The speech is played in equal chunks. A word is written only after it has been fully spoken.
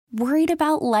Worried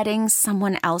about letting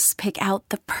someone else pick out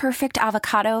the perfect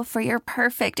avocado for your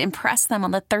perfect impress them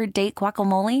on the third date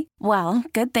guacamole? Well,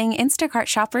 good thing Instacart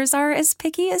shoppers are as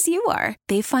picky as you are.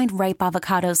 They find ripe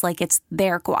avocados like it's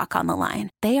their guac on the line.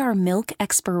 They are milk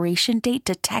expiration date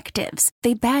detectives.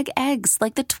 They bag eggs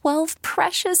like the 12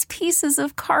 precious pieces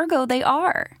of cargo they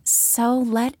are. So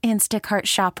let Instacart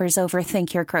shoppers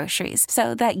overthink your groceries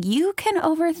so that you can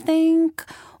overthink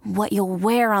what you'll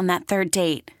wear on that third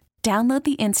date. Download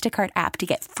the Instacart app to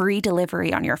get free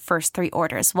delivery on your first 3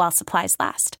 orders while supplies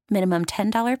last. Minimum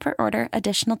 $10 per order.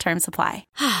 Additional terms apply.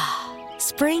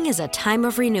 Spring is a time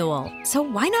of renewal, so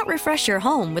why not refresh your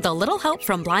home with a little help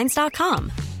from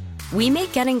Blinds.com? We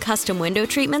make getting custom window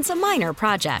treatments a minor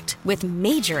project with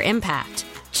major impact.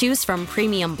 Choose from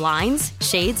premium blinds,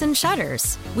 shades, and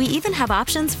shutters. We even have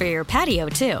options for your patio,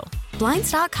 too.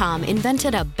 Blinds.com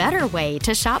invented a better way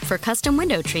to shop for custom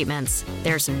window treatments.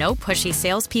 There's no pushy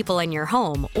salespeople in your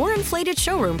home or inflated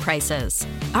showroom prices.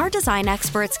 Our design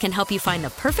experts can help you find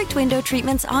the perfect window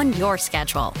treatments on your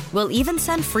schedule. We'll even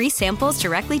send free samples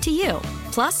directly to you.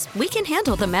 Plus, we can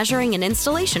handle the measuring and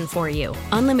installation for you.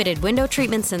 Unlimited window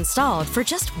treatments installed for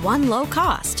just one low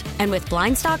cost. And with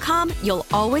Blinds.com, you'll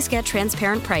always get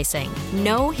transparent pricing.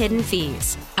 No hidden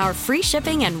fees. Our free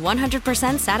shipping and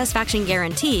 100% satisfaction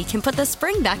guarantee can put the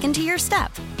spring back into your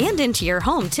step and into your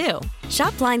home, too.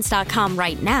 Shop Blinds.com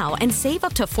right now and save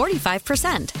up to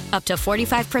 45%. Up to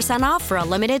 45% off for a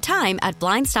limited time at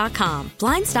Blinds.com.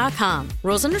 Blinds.com.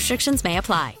 Rules and restrictions may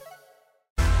apply.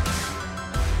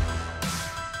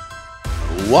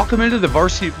 Welcome into the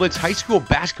Varsity Blitz High School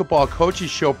Basketball Coaches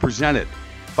Show presented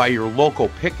by your local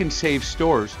Pick and Save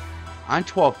stores on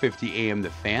 1250 AM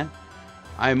The Fan.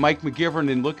 I'm Mike McGivern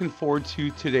and looking forward to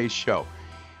today's show.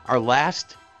 Our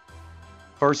last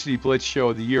Varsity Blitz show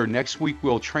of the year. Next week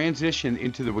we'll transition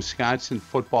into the Wisconsin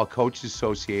Football Coaches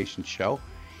Association show,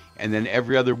 and then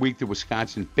every other week the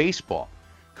Wisconsin Baseball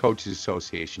Coaches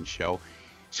Association show.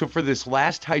 So for this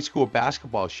last high school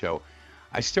basketball show,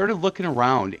 I started looking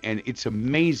around, and it's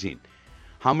amazing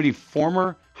how many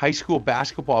former high school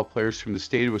basketball players from the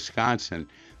state of Wisconsin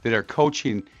that are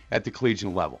coaching at the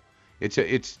collegiate level.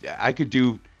 I could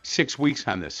do 6 weeks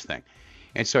on this thing.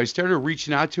 And so I started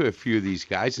reaching out to a few of these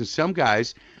guys, and some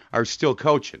guys are still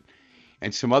coaching.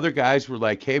 And some other guys were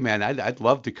like, hey, man, I'd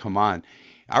love to come on.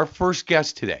 Our first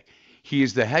guest today, he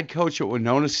is the head coach at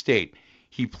Winona State.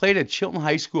 He played at Chilton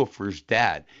High School for his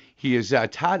dad. He is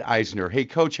Todd Eisner. Hey,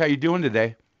 Coach, how you doing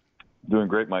today? Doing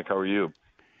great, Mike. How are you?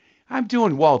 I'm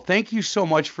doing well. Thank you so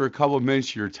much for a couple of minutes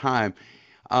of your time.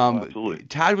 Absolutely.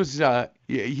 Todd was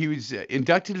he was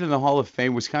inducted into the Hall of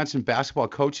Fame, Wisconsin Basketball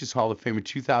Coaches Hall of Fame in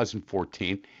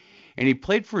 2014, and he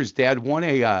played for his dad, won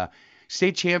a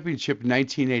state championship in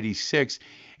 1986.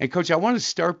 And, Coach, I want to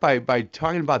start by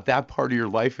talking about that part of your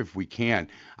life if we can.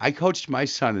 I coached my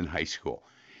son in high school.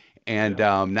 And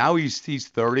now he's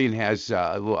 30 and has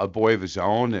a boy of his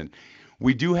own, and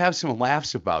we do have some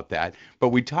laughs about that. But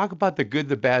we talk about the good,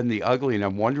 the bad, and the ugly, and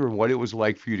I'm wondering what it was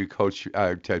like for you to coach,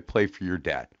 to play for your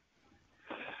dad.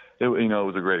 It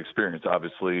was a great experience.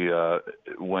 Obviously,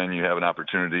 when you have an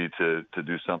opportunity to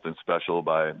do something special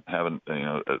by having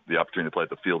the opportunity to play at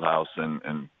the field house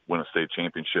and win a state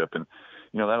championship, and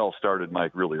that all started,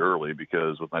 Mike, really early,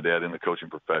 because with my dad in the coaching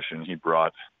profession, he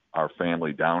brought our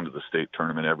family down to the state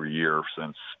tournament every year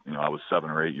since, I was 7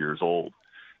 or 8 years old.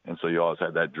 And so you always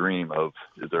had that dream of,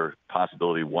 is there a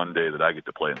possibility one day that I get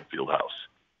to play in the field house?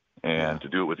 And to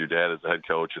do it with your dad as the head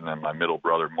coach, and then my middle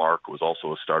brother, Mark, was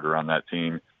also a starter on that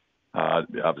team.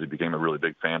 Obviously became a really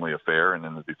big family affair, and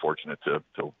then to be fortunate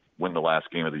to win the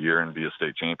last game of the year and be a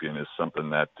state champion is something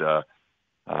that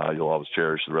you'll always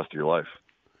cherish the rest of your life.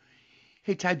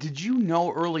 Hey, Todd, did you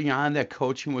know early on that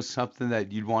coaching was something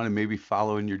that you'd want to maybe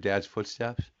follow in your dad's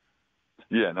footsteps?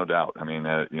 Yeah, no doubt. I mean,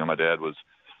 my dad was,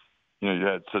 you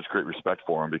had such great respect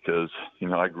for him because,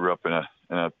 I grew up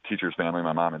in a teacher's family.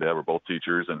 My mom and dad were both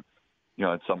teachers. And,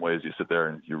 in some ways you sit there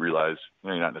and you realize,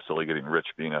 you're not necessarily getting rich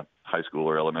being a high school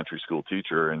or elementary school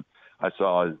teacher. And I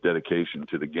saw his dedication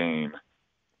to the game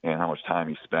and how much time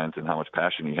he spent and how much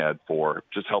passion he had for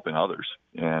just helping others.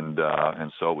 And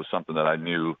so it was something that I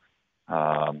knew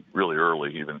really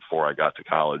early, even before I got to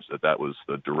college, that was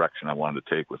the direction I wanted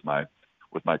to take with my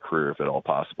career, if at all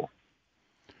possible.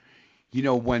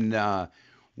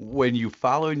 When you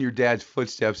follow in your dad's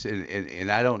footsteps,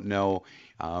 and I don't know,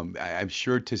 I'm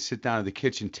sure to sit down at the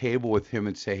kitchen table with him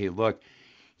and say, hey, look,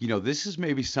 this is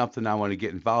maybe something I want to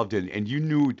get involved in. And you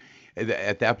knew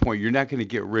at that point you're not going to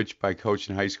get rich by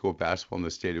coaching high school basketball in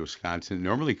the state of Wisconsin. It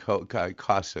normally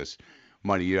costs us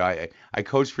money. I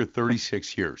coached for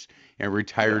 36 years and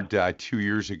retired 2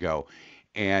 years ago.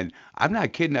 And I'm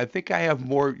not kidding. I think I have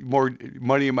more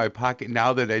money in my pocket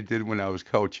now than I did when I was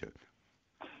coaching.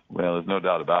 Well, there's no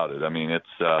doubt about it. I mean, it's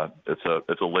a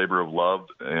labor of love,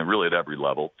 and really at every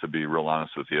level, to be real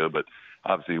honest with you. But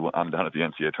obviously, I'm down at the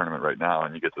NCAA tournament right now,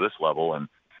 and you get to this level, and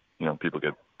people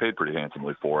get paid pretty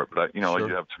handsomely for it. But Sure.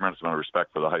 you have a tremendous amount of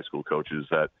respect for the high school coaches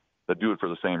that do it for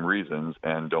the same reasons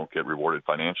and don't get rewarded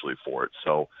financially for it.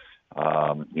 So,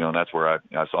 and that's where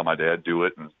I saw my dad do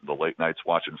it, and the late nights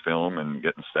watching film and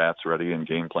getting stats ready and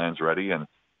game plans ready,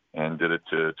 and did it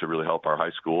to really help our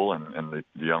high school and the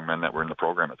young men that were in the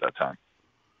program at that time.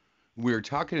 We were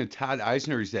talking to Todd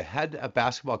Eisner. He's the head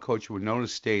basketball coach at Winona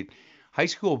State. High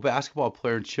school basketball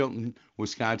player in Chilton,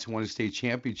 Wisconsin, won a state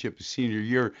championship his senior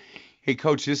year. Hey,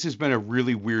 Coach, this has been a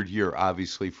really weird year,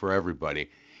 obviously, for everybody.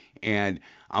 And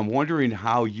I'm wondering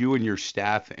how you and your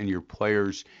staff and your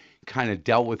players kind of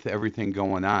dealt with everything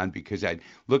going on, because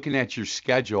looking at your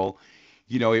schedule,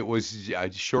 it was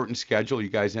a shortened schedule. You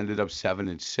guys ended up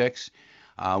 7-6.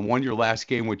 Won your last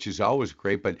game, which is always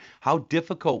great. But how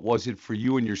difficult was it for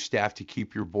you and your staff to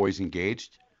keep your boys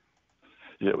engaged?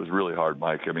 Yeah, it was really hard,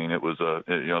 Mike. I mean, it was the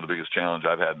biggest challenge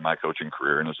I've had in my coaching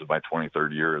career, and this is my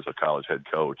 23rd year as a college head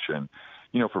coach. And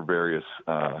for various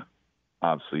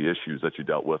obviously issues that you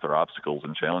dealt with, or obstacles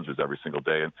and challenges every single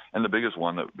day. And the biggest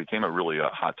one that became a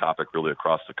hot topic really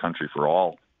across the country for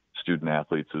all student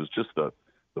athletes is just the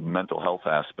mental health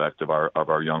aspect of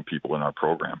our young people in our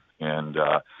program. And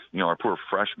our poor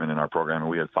freshmen in our program,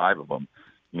 and we had 5 of them,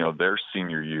 their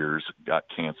senior years got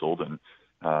canceled. And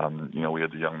we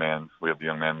have the young man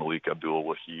Malik Abdul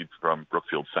Wahid from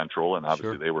Brookfield Central, and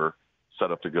obviously They were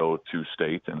set up to go to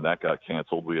state, and that got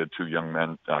canceled. We had 2 young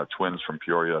men, twins from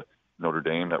Peoria, Notre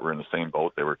Dame, that were in the same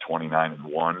boat. They were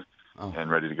 29-1 and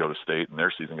ready to go to state, and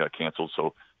their season got canceled.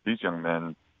 So these young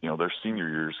men, their senior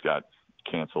years got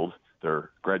canceled. Their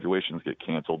graduations get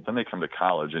canceled. Then they come to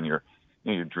college, and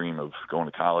you dream of going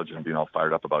to college and being all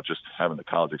fired up about just having the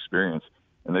college experience.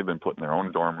 And they've been put in their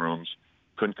own dorm rooms,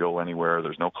 couldn't go anywhere.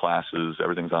 There's no classes.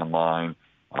 Everything's online.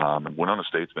 Winona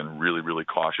State's been really, really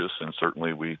cautious, and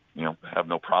certainly we, have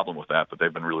no problem with that, but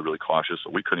they've been really, really cautious. So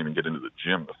we couldn't even get into the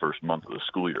gym the first month of the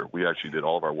school year. We actually did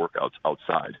all of our workouts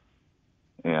outside.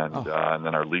 And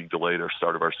then our league delayed our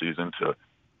start of our season to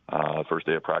first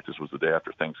day of practice was the day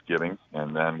after Thanksgiving.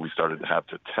 And then we started to have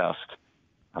to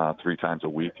test 3 times a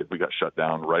week. We got shut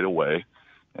down right away.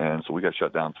 And so we got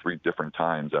shut down 3 different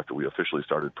times after we officially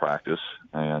started practice.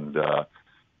 And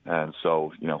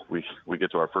so, we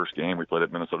get to our first game. We played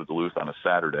at Minnesota Duluth on a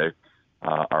Saturday.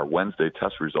 Our Wednesday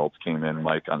test results came in,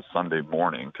 Mike, on Sunday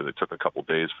morning, because it took a couple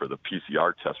days for the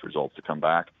PCR test results to come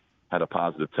back. Had a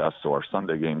positive test, so our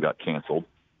Sunday game got canceled.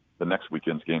 The next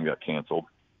weekend's game got canceled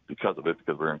because of it,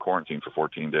 because we're in quarantine for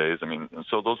 14 days. I mean, and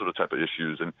so those are the type of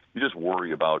issues, and you just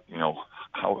worry about,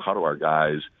 how do our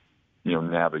guys,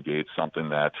 navigate something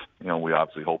that, we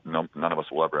obviously hope none of us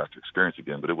will ever have to experience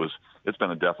again. But it's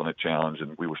been a definite challenge,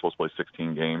 and we were supposed to play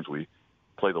 16 games. We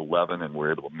played 11, and we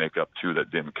were able to make up 2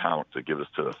 that didn't count to give us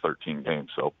to the 13 games.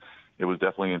 So it was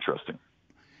definitely interesting.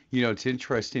 It's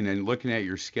interesting, and looking at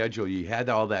your schedule, you had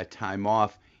all that time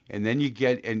off, and then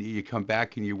you come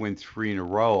back and you win 3 in a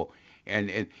row.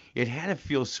 And it had to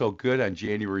feel so good on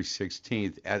January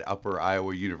 16th at Upper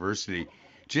Iowa University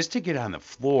just to get on the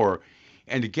floor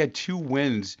and to get 2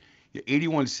 wins,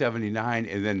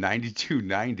 81-79 and then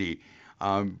 92-90,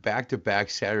 back-to-back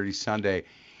Saturday, Sunday.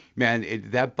 Man,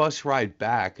 that bus ride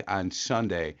back on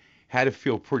Sunday had to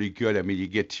feel pretty good. I mean, you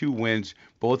get 2 wins,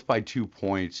 both by 2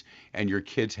 points, and your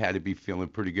kids had to be feeling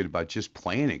pretty good about just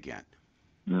playing again.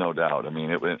 No doubt. I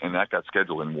mean, and that got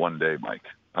scheduled in one day, Mike.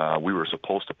 We were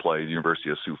supposed to play the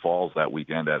University of Sioux Falls that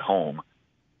weekend at home,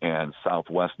 and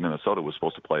Southwest Minnesota was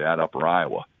supposed to play at Upper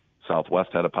Iowa.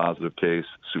 Southwest had a positive case.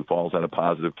 Sioux Falls had a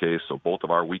positive case. So both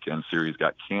of our weekend series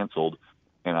got canceled.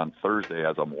 And on Thursday,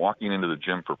 as I'm walking into the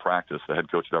gym for practice, the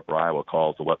head coach at Upper Iowa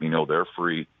calls to let me know they're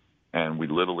free. And we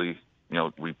literally,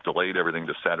 we delayed everything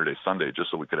to Saturday, Sunday, just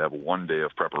so we could have 1 day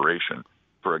of preparation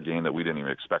for a game that we didn't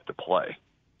even expect to play.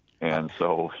 And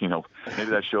so, maybe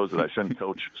that shows that I shouldn't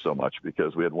coach so much,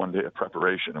 because we had 1 day of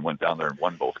preparation and went down there and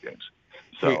won both games.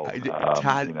 So, hey,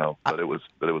 Todd, but it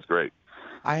was great.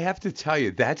 I have to tell you,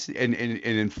 that's and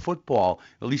in football,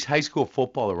 at least high school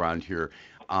football around here,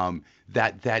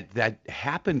 that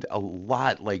happened a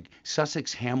lot. Like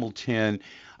Sussex Hamilton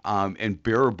and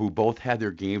Baraboo both had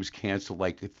their games canceled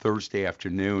like Thursday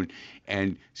afternoon,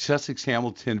 and Sussex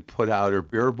Hamilton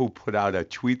Baraboo put out a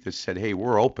tweet that said, "Hey,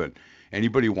 we're open.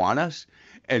 Anybody want us?"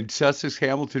 And Sussex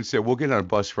Hamilton said, "We'll get on a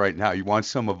bus right now. You want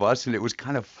some of us?" And it was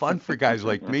kind of fun for guys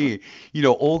like me,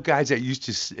 old guys that used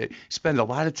to spend a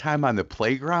lot of time on the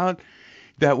playground.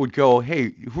 that would go,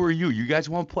 hey, who are you? You guys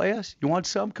want to play us? You want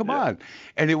some? Come on.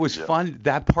 And it was fun.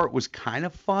 That part was kind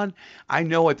of fun. I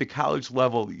know at the college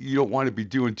level, you don't want to be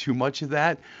doing too much of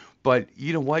that. But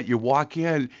you know what? You walk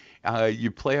in, you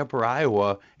play Upper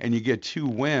Iowa, and you get 2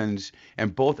 wins,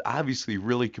 and both obviously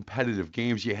really competitive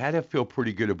games. You had to feel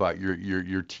pretty good about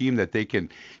your team that they can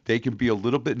be a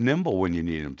little bit nimble when you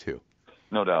need them to.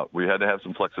 No doubt. We had to have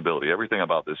some flexibility. Everything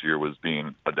about this year was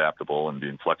being adaptable and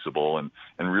being flexible and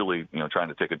really, trying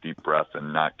to take a deep breath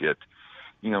and not get,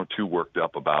 too worked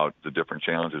up about the different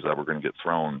challenges that were going to get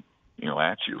thrown,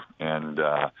 at you. And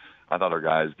I thought our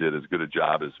guys did as good a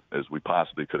job as we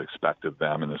possibly could expect of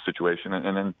them in this situation.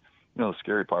 And then, the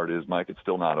scary part is, Mike, it's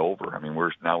still not over. I mean,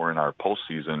 we're in our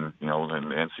postseason,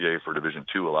 and the NCAA for Division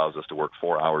II allows us to work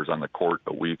 4 hours on the court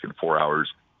a week and 4 hours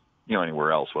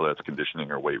anywhere else, whether it's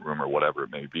conditioning or weight room or whatever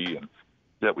it may be. And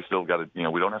yet we still got to,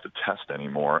 we don't have to test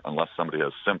anymore unless somebody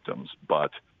has symptoms.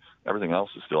 But everything else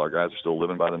is still, our guys are still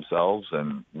living by themselves,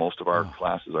 and most of our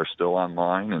classes are still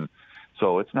online. And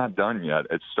so it's not done yet.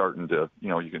 It's starting to,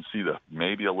 you can see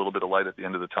maybe a little bit of light at the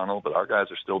end of the tunnel, but our guys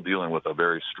are still dealing with a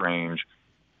very strange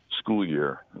school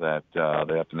year that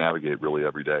they have to navigate really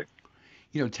every day.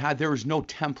 Todd, there is no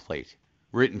template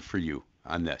written for you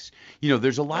on this.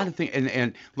 There's a lot of things,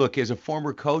 and look, as a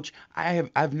former coach,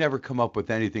 I've never come up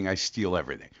with anything. I steal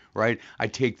everything, right? I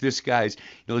take this guy's,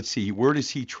 let's see, where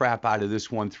does he trap out of this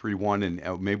 1-3-1,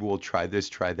 and maybe we'll try this,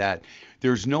 try that.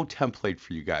 There's no template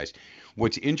for you guys.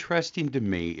 What's interesting to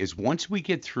me is once we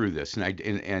get through this,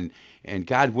 and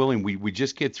God willing, we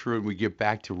just get through it and we get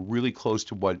back to really close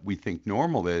to what we think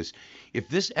normal is. If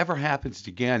this ever happens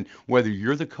again, whether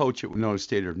you're the coach at Winona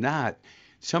State or not,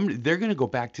 they're going to go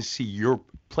back to see your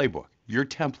playbook, your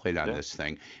template on this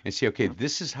thing, and say, okay,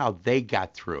 this is how they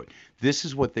got through it. This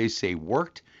is what they say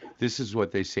worked. This is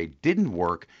what they say didn't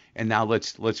work, and now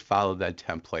let's follow that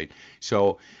template.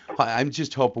 So I'm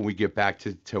just hoping we get back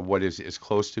to what is as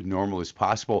close to normal as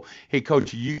possible. Hey,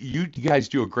 Coach, you guys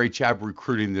do a great job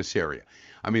recruiting this area.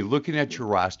 I mean, looking at your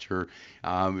roster,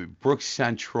 Brooks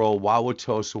Central,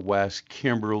 Wauwatosa West,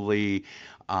 Kimberly,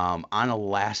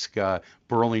 Onalaska,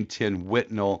 Burlington,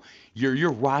 Whitnall,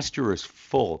 your roster is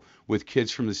full with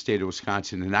kids from the state of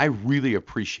Wisconsin, and I really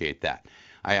appreciate that.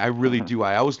 I really do.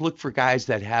 I always look for guys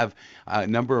that have a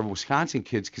number of Wisconsin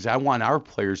kids because I want our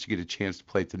players to get a chance to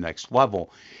play at the next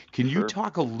level. Can you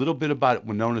talk a little bit about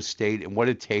Winona State and what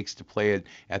it takes to play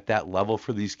at that level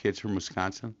for these kids from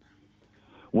Wisconsin?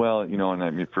 Well, and I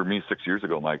mean, for me 6 years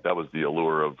ago, Mike, that was the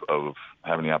allure of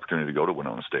having the opportunity to go to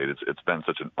Winona State. It's been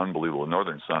such an unbelievable,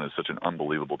 Northern Sun is such an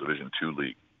unbelievable Division II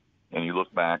league. And you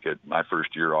look back at my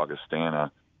first year,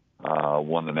 Augustana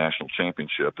won the national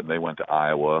championship, and they went to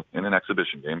Iowa in an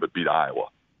exhibition game, but beat Iowa.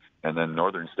 And then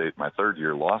Northern State, my third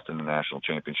year, lost in the national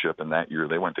championship, and that year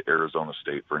they went to Arizona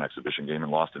State for an exhibition game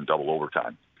and lost in double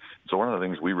overtime. So one of the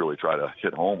things we really try to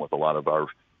hit home with a lot of our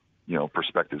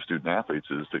prospective student athletes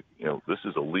is that, this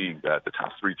is a league that the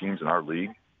top 3 teams in our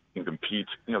league can compete,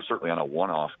 certainly on a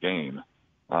one-off game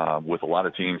with a lot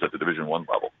of teams at the Division I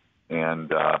level.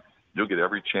 And you'll get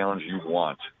every challenge you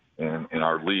want in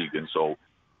our league. And so,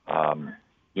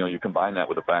 you combine that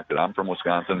with the fact that I'm from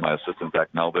Wisconsin. My assistant, Zach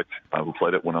Melvick, who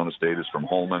played at Winona State, is from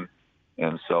Holman.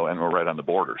 And we're right on the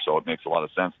border. So it makes a lot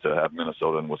of sense to have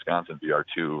Minnesota and Wisconsin be our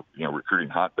 2, recruiting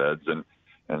hotbeds.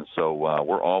 And so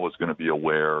we're always going to be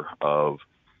aware of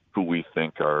who we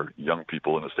think are young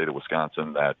people in the state of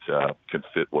Wisconsin that can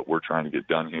fit what we're trying to get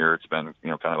done here. It's been,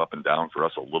 kind of up and down for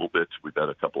us a little bit. We've had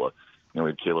a couple of, we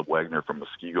had Caleb Wagner from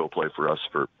Muskego play for us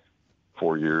for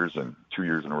 4 years, and 2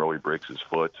 years in a row he breaks his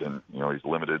foot, and, he's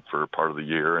limited for part of the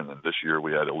year. And then this year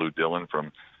we had Lou Dillon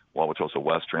from Wauwatosa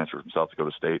West transferred from South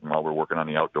Dakota State, and while we're working on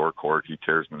the outdoor court, he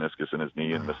tears meniscus in his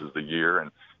knee and misses the year.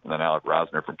 And then Alec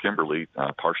Rosner from Kimberly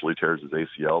partially tears his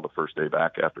ACL the first day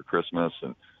back after Christmas.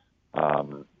 And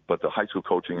but the high school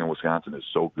coaching in Wisconsin is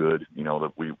so good,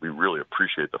 that we really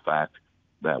appreciate the fact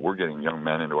that we're getting young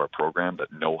men into our program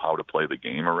that know how to play the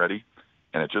game already.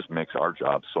 And it just makes our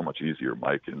job so much easier,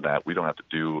 Mike, in that we don't have to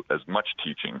do as much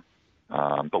teaching,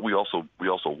 but we also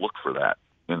look for that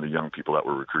in the young people that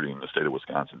we're recruiting in the state of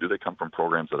Wisconsin. Do they come from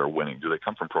programs that are winning? Do they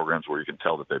come from programs where you can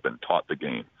tell that they've been taught the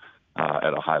game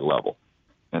at a high level?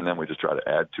 And then we just try to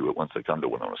add to it once they come to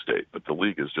Winona State. But the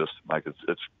league is just, Mike,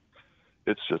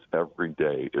 it's just every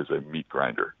day is a meat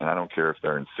grinder. And I don't care if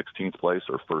they're in 16th place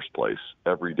or first place.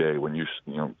 Every day when you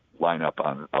line up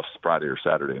on a Friday or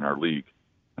Saturday in our league,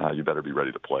 you better be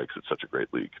ready to play because it's such a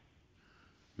great league.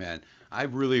 Man, I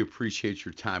really appreciate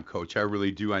your time, Coach. I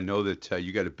really do. I know that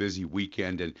you got a busy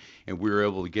weekend, and we were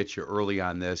able to get you early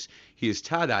on this. He is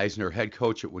Todd Eisner, head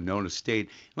coach at Winona State.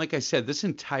 And like I said, this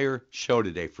entire show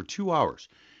today for 2 hours,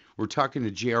 We're talking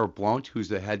to J.R. Blount, who's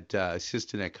the head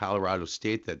assistant at Colorado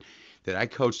State that I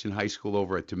coached in high school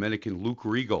over at Dominican. Luke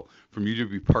Regal from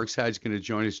UW Parkside is going to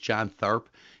join us. John Tharp,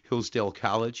 Hillsdale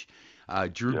College.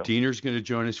 Drew Diener's going to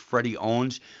join us. Freddie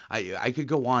Owens. I could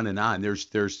go on and on. There's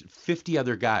 50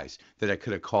 other guys that I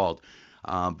could have called,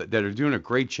 but that are doing a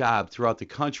great job throughout the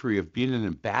country of being an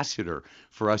ambassador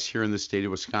for us here in the state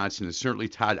of Wisconsin. And certainly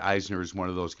Todd Eisner is one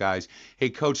of those guys. Hey,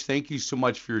 Coach, thank you so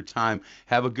much for your time.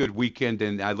 Have a good weekend,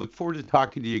 and I look forward to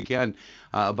talking to you again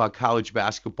about college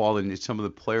basketball and some of the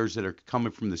players that are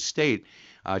coming from the state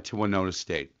to Winona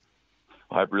State.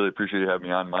 I really appreciate you having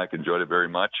me on, Mike. Enjoyed it very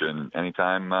much, and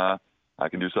anytime I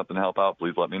can do something to help out,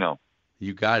 please let me know.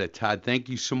 You got it, Todd. Thank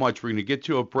you so much. We're going to get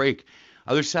to a break.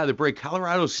 Other side of the break,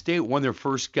 Colorado State won their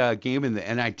first game in the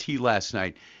NIT last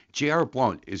night. J.R.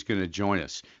 Blount is going to join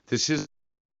us. This is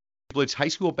Blitz High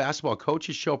School Basketball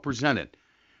Coaches Show presented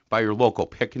by your local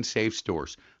pick and save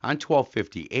stores on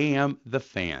 1250 AM The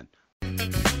Fan.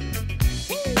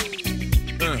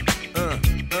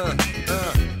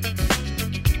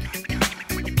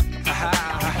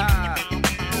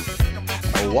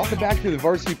 Welcome back to the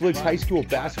Varsity Blitz High School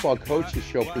Basketball Coaches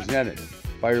Show presented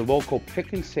by your local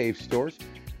pick and save stores.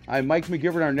 I'm Mike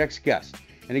McGivern, our next guest.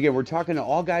 And again, we're talking to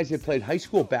all guys that played high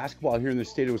school basketball here in the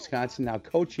state of Wisconsin, now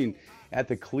coaching at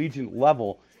the collegiate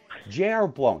level. J.R.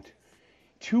 Blount,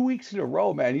 2 weeks in a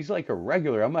row, man. He's like a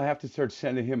regular. I'm going to have to start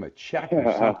sending him a check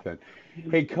or something.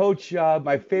 Hey, Coach,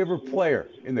 my favorite player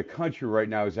in the country right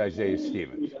now is Isaiah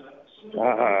Stevens.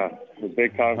 The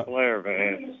big-time player,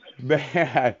 man.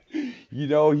 Man, you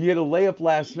know, he had a layup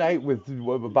last night with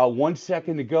about 1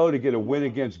 second to go to get a win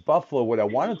against Buffalo. What I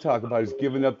want to talk about is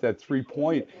giving up that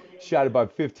three-point shot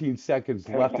about 15 seconds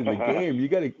left in the game. You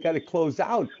got to close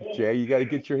out, Jay. You got to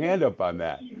get your hand up on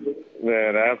that.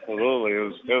 Man, absolutely.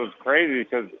 It was crazy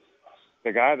because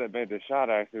the guy that made the shot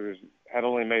actually had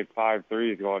only made 5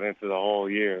 threes going into the whole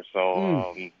year.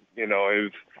 So, you know,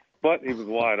 but he was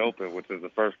wide open, which is the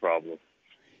first problem.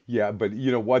 Yeah, but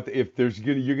you know what? If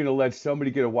you're gonna let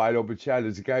somebody get a wide open shot,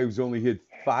 it's a guy who's only hit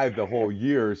 5 the whole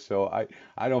year, so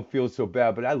I don't feel so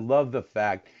bad. But I love the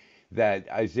fact that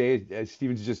Isaiah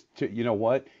Stevens just, you know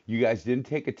what? You guys didn't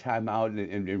take a timeout,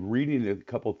 and reading a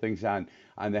couple things on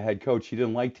the head coach, he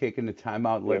didn't like taking the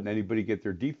timeout and letting anybody get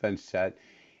their defense set.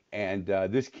 And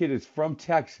this kid is from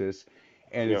Texas,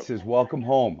 and it says, "Welcome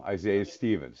home, Isaiah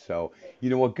Stevens." So you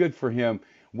know what? Good for him.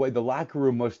 The locker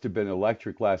room must have been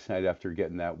electric last night after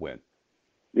getting that win.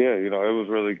 Yeah, you know, it was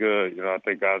really good. You know, I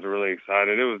think guys are really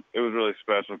excited. It was really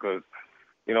special because,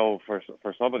 you know, for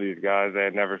some of these guys, they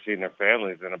had never seen their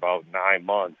families in about 9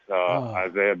 months.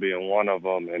 Isaiah being one of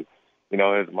them, and you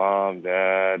know, his mom,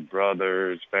 dad,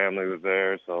 brothers, family was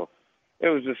there, so it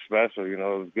was just special. You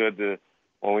know, it was good to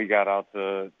when we got out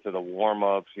to the warm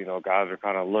ups. You know, guys are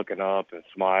kind of looking up and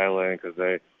smiling because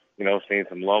they, you know, seeing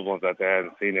some loved ones that they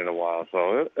hadn't seen in a while.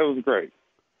 So it was great.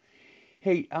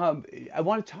 Hey, I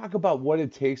want to talk about what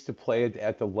it takes to play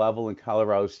at the level in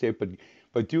Colorado State,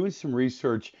 but doing some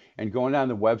research and going on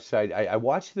the website, I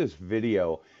watched this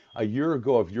video a year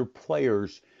ago of your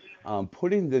players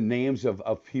putting the names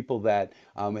of people that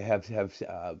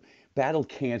have battled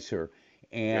cancer.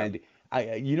 And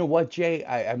you know what, Jay?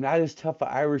 I'm not as tough an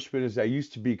Irishman as I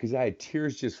used to be because I had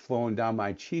tears just flowing down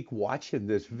my cheek watching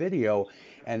this video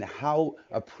and how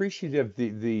appreciative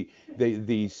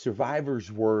the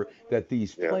survivors were that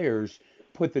these players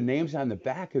put the names on the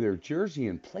back of their jersey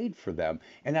and played for them.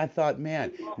 And I thought,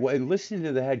 man, and listening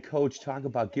to the head coach talk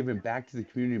about giving back to the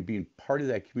community and being part of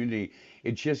that community,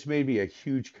 it just made me a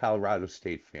huge Colorado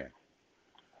State fan.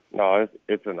 No,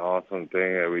 it's an awesome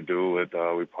thing that we do.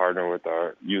 We partner with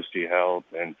our UC Health,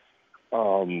 and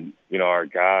you know, our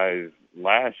guys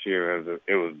last year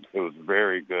it was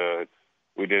very good.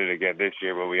 We did it again this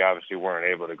year, but we obviously weren't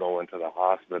able to go into the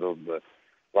hospitals. But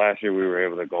last year we were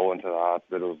able to go into the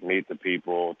hospitals, meet the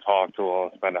people, talk to them,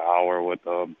 spend an hour with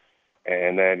them,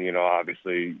 and then, you know,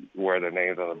 obviously wear their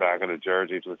names on the back of the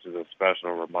jerseys, which is a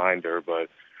special reminder. But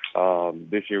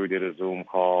this year we did a Zoom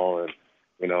call, and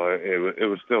you know, it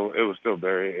was still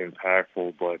very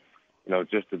impactful. But you know,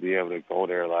 just to be able to go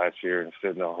there last year and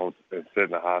sit in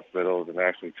the hospitals and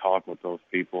actually talk with those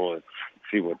people and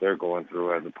see what they're going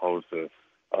through, as opposed to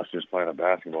us just playing a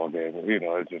basketball game, you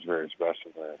know, it's just very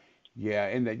special, man. Yeah,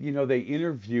 and you know, they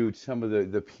interviewed some of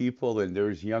the people, and there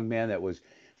was a young man that was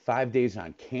 5 days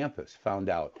on campus, found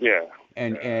out. Yeah.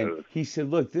 And he said,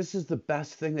 look, this is the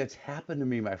best thing that's happened to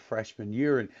me my freshman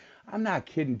year. And I'm not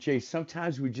kidding, Jay.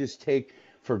 Sometimes we just take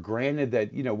for granted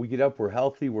that, you know, we get up, we're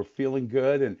healthy, we're feeling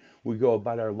good, and we go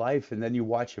about our life. And then you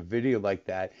watch a video like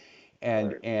that,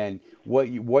 and Right.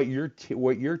 what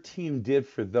your team did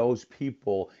for those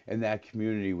people in that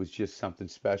community was just something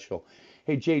special.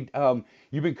 Hey Jade,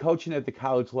 you've been coaching at the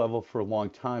college level for a long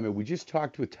time, and we just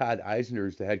talked with Todd Eisner,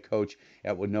 who's the head coach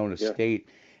at Winona Yeah. State,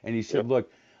 and he said, Yep.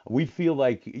 look, we feel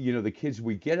like the kids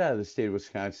we get out of the state of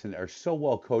Wisconsin are so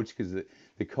well coached because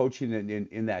the coaching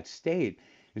in that state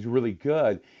is really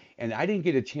good. And I didn't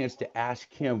get a chance to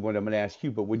ask him what I'm going to ask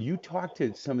you, but when you talk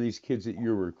to some of these kids that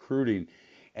you're recruiting,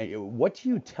 what do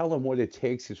you tell them what it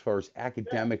takes as far as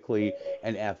academically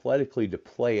and athletically to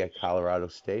play at Colorado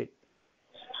State?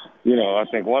 I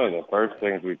think one of the first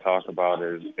things we talk about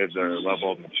is their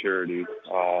level of maturity.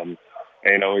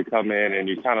 We come in and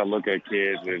you kind of look at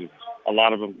kids, and a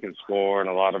lot of them can score and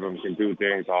a lot of them can do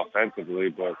things offensively,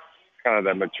 but kind of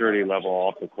that maturity level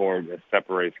off the court that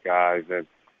separates guys. And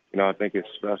I think it's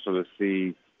special to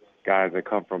see guys that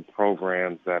come from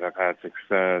programs that have had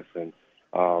success and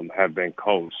have been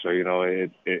coached. So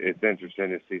it's interesting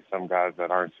to see some guys that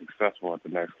aren't successful at the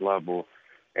next level,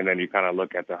 and then you kind of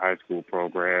look at the high school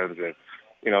programs and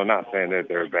not saying that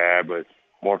they're bad, but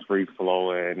more free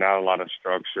flowing, not a lot of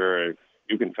structure. And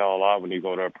you can tell a lot when you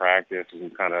go to a practice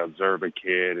and kind of observe a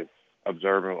kid and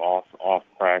observe him off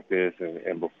practice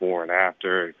and before and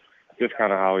after. And just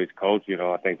kind of how he's coached,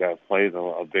 I think that plays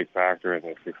a big factor in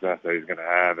the success that he's going to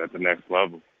have at the next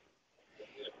level.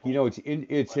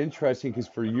 It's interesting because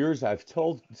for years I've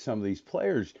told some of these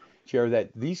players, Jared, that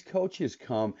these coaches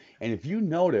come, and if you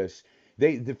notice,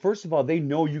 first of all, they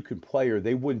know you can play or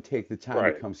they wouldn't take the time to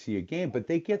Right. come see a game, but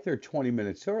they get there 20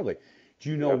 minutes early. Do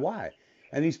you know Yep. why?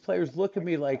 And these players look at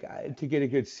me like to get a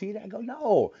good seat. I go,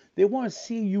 no, they want to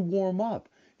see you warm up.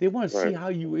 They want to see Right. how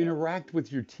you interact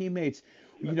with your teammates.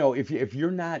 If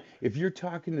you're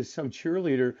talking to some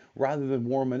cheerleader rather than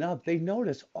warming up, they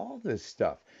notice all this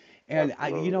stuff. And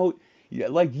Absolutely. yeah,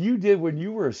 like you did when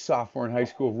you were a sophomore in high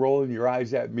school, rolling your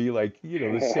eyes at me like,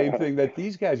 the same thing that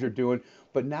these guys are doing.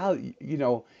 But now,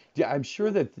 yeah, I'm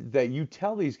sure that you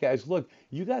tell these guys, look,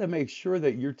 you got to make sure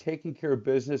that you're taking care of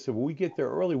business. And when we get there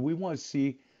early, we want to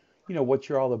see, what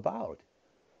you're all about.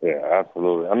 Yeah,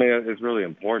 absolutely. I mean, it's really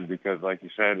important because, like you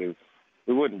said,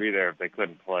 we wouldn't be there if they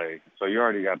couldn't play. So you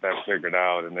already got that figured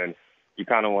out, and then you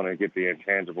kind of want to get the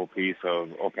intangible piece of,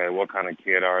 okay, what kind of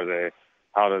kid are they?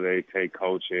 How do they take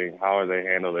coaching? How do they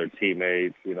handle their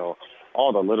teammates?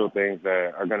 All the little things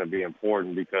that are going to be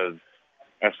important because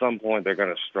at some point they're going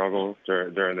to struggle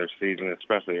during their season,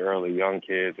 especially early young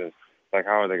kids, and like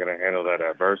how are they going to handle that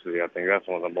adversity? I think that's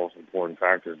one of the most important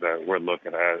factors that we're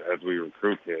looking at as we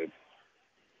recruit kids.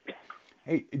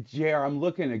 Hey, JR, I'm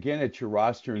looking again at your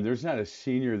roster, and there's not a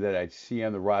senior that I'd see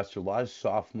on the roster. A lot of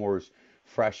sophomores,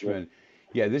 freshmen.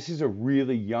 Yeah, this is a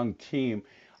really young team.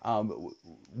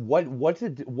 What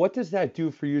does that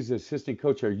do for you as an assistant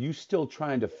coach? Are you still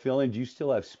trying to fill in? Do you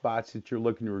still have spots that you're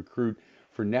looking to recruit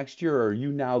for next year, or are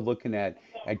you now looking at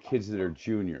kids that are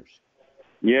juniors?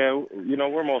 Yeah,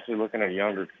 we're mostly looking at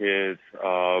younger kids.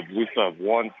 We still have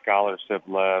one scholarship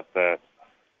left that,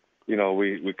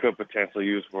 we could potentially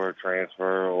use for a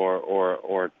transfer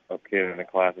or a kid in the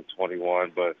class of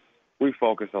 21, but we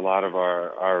focus a lot of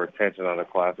our attention on the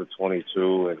class of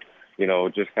 22 and,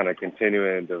 just kind of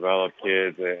continuing to develop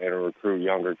kids and recruit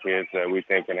younger kids that we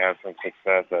think can have some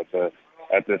success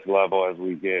at this level as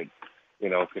we get,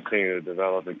 continue to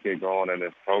develop and keep growing in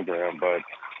this program. But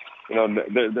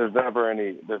there's never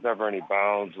any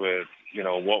bounds with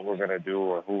what we're gonna do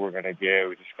or who we're gonna get.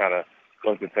 We just kind of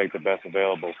look to take the best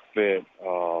available fit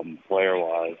player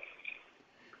wise.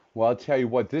 Well, I'll tell you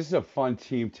what, this is a fun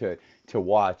team to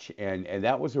watch, and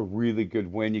that was a really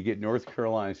good win. You get North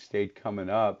Carolina State coming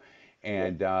up,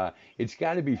 and it's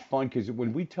got to be fun because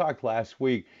when we talked last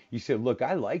week, you said, "Look,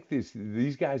 I like this.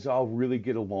 These guys all really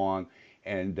get along,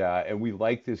 and we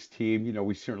like this team.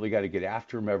 We certainly got to get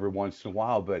after them every once in a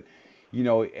while, but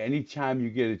anytime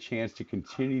you get a chance to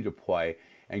continue to play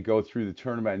and go through the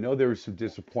tournament, I know there was some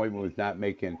disappointment with not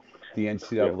making the Yeah,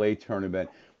 NCAA tournament."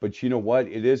 But you know what?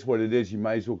 It is what it is. You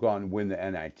might as well go out and win the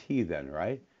NIT then,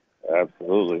 right?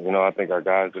 absolutely. I think our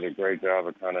guys did a great job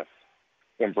of kind of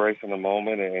embracing the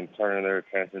moment and turning their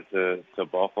attention to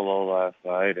Buffalo last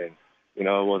night. And it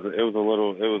was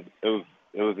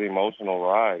an emotional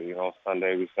ride.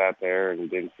 Sunday we sat there and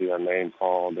didn't see our name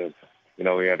called, and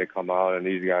we had to come out. And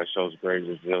these guys shows great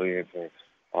resilience and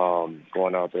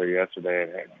going out there yesterday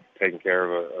and taking care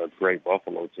of a great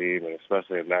Buffalo team, and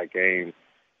especially in that game.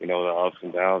 The ups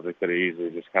and downs, they could have easily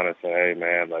just kind of say, hey,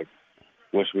 man, like,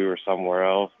 wish we were somewhere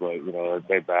else. But,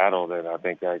 they battled, and I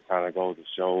think that kind of goes to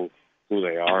show who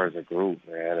they are as a group,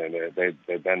 man. And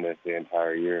they've been this the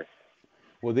entire year.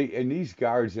 Well, and these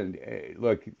guards, and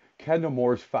look, Kendall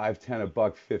Moore's 5'10",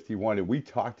 $151, and we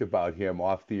talked about him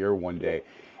off the air one day,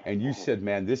 and you said,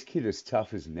 man, this kid is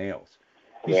tough as nails.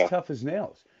 He's Yeah. tough as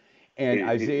nails. And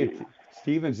Isaiah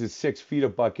Stevens is 6 feet,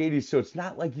 $180, so it's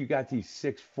not like you got these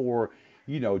 6'4",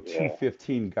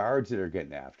 215 guards that are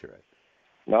getting after it.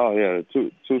 No, yeah,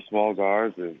 two small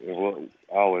guards. And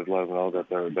I always let them know that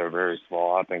they're very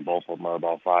small. I think both of them are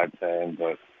about 5'10",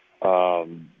 but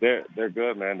they're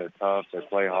good, man. They're tough. They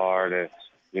play hard, and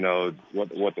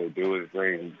what they do is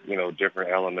bring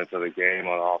different elements of the game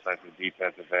on offensive,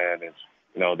 defensive end,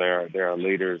 and they're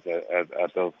leaders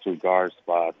at those two guard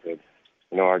spots.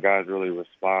 And our guys really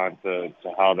respond to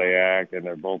how they act and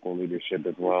their vocal leadership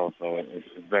as well. So it's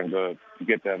been good to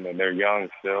get them, and they're young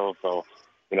still, so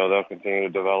they'll continue to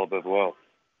develop as well.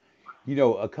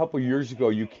 A couple years ago,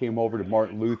 you came over to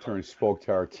Martin Luther and spoke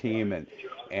to our team,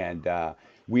 and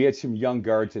we had some young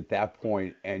guards at that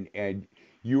point, and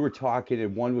you were talking,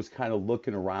 and one was kind of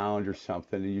looking around or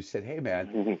something, and you said, hey,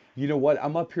 man, you know what?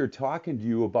 I'm up here talking to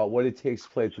you about what it takes to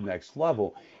play at the next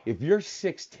level. If you're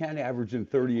 6'10", averaging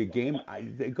 30 a game,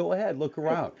 go ahead, look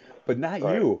around, but not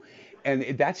Right. you. And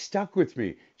that stuck with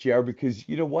me, JR, because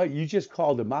you know what? You just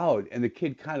called him out, and the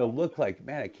kid kind of looked like,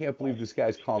 man, I can't believe this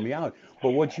guy's calling me out.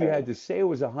 But what you had to say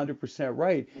was 100%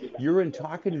 right. You're in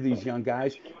talking to these young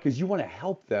guys because you want to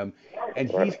help them, and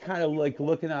he's kind of like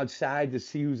looking outside to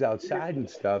see who's outside and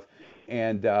stuff.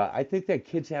 And I think that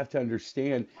kids have to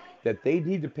understand that they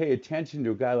need to pay attention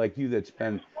to a guy like you that's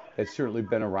certainly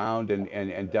been around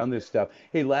and done this stuff.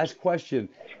 Hey, last question,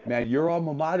 man. Your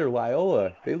alma mater,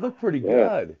 Loyola, they look pretty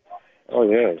good. Oh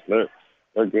yeah,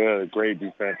 they're good, great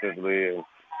defensively,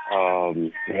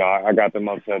 and I got them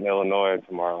upsetting Illinois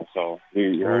tomorrow, so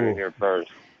you heard it here first.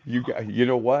 You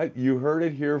know what? You heard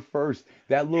it here first.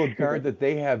 That little guard that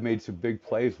they have made some big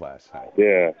plays last night.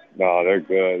 Yeah, no, they're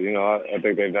good. I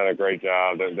think they've done a great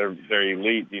job. They're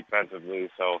elite defensively,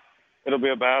 so it'll be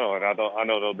a battle, and I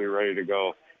know they'll be ready to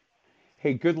go.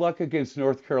 Hey, good luck against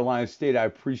North Carolina State. I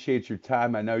appreciate your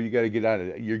time. I know you got to get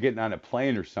on you're getting on a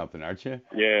plane or something, aren't you?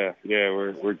 Yeah,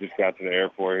 we're just got to the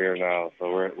airport here now,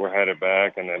 so we're headed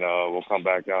back, and then we'll come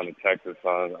back down to Texas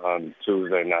on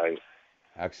Tuesday night.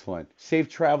 Excellent. Safe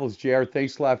travels, JR.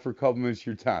 Thanks a lot for a couple minutes of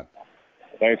your time.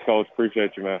 Thanks, Coach.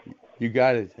 Appreciate you, man. You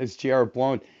got it. It's JR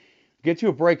Blown. Get to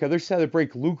a break. Other side of the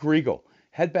break, Luke Riegel,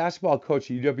 head basketball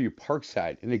coach at UW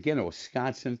Parkside, and again, a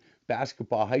Wisconsin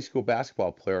high school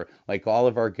basketball player, like all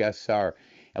of our guests are.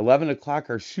 11 o'clock,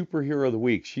 our superhero of the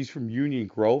week. She's from Union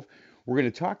Grove. We're going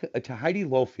to talk to Heidi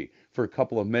Lofi for a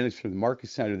couple of minutes from the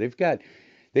Marcus Center. They've got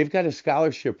a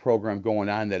scholarship program going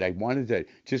on that I wanted to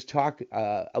just talk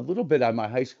a little bit on my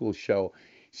high school show,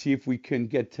 see if we can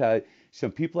get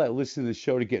some people that listen to the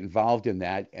show to get involved in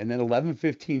that. And then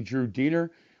 11:15, Drew Diener.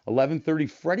 11:30,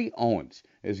 Freddie Owens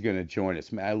is going to join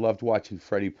us. Man, I loved watching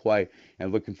Freddie play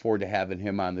and looking forward to having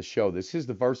him on the show. This is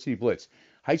the Varsity Blitz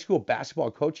High School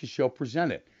Basketball Coaches Show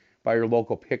presented by your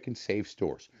local pick and save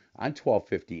stores on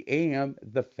 1250 AM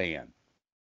The Fan.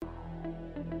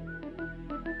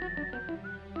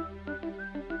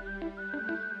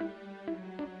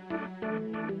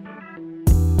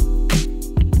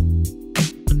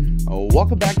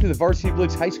 Welcome back to the Varsity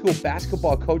Blitz High School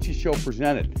Basketball Coaches Show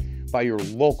presented by your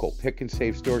local pick and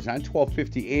save stores on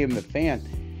 1250 AM The Fan.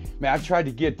 Man, I've tried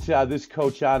to get this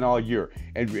coach on all year,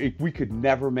 and we could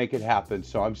never make it happen,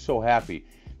 so I'm so happy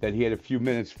that he had a few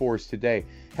minutes for us today.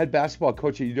 Head basketball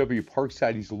coach at UW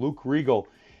Parkside, he's Luke Riegel.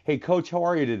 Hey, Coach, how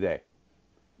are you today?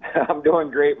 I'm doing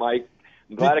great, Mike.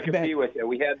 I'm glad I could be with you.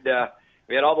 We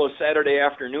had all those Saturday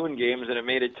afternoon games, and it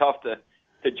made it tough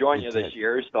to join you this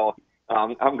year, so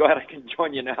I'm glad I can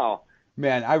join you now.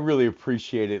 Man, I really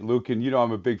appreciate it, Luke. And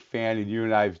I'm a big fan, and you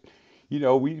and I've,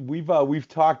 we've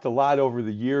talked a lot over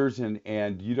the years, and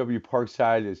UW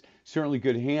Parkside is certainly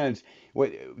good hands.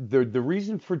 The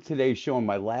reason for today's show and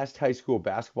my last high school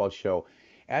basketball show,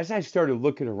 as I started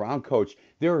looking around, Coach,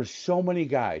 there are so many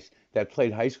guys that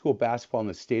played high school basketball in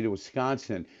the state of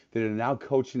Wisconsin that are now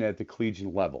coaching at the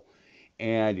collegiate level.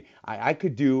 And I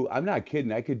could do, I'm not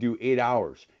kidding, I could do 8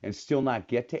 hours and still not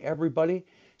get to everybody.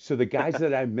 So the guys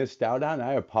that I missed out on,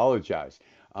 I apologize.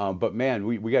 But man,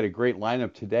 we got a great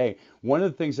lineup today. One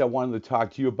of the things I wanted to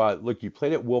talk to you about, look, you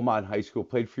played at Wilmot High School,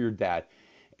 played for your dad,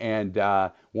 and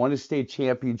won a state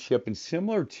championship. And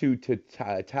similar to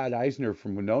Todd Eisner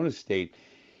from Winona State,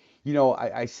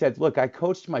 I said, look, I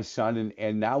coached my son,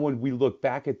 and now when we look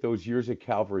back at those years at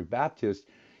Calvary Baptist,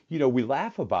 we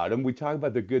laugh about them. We talk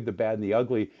about the good, the bad, and the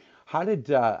ugly. How did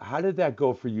that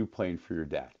go for you playing for your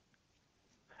dad?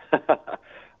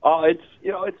 Oh,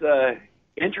 it's a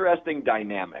interesting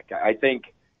dynamic. I think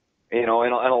in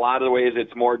a lot of ways,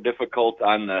 it's more difficult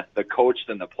on the coach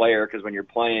than the player, because when you're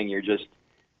playing, you're just,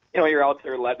 you're out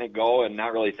there letting it go and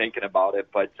not really thinking about it.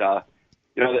 But,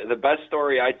 the best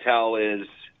story I tell is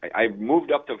I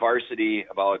moved up to varsity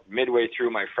about midway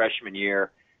through my freshman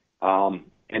year. And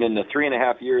in the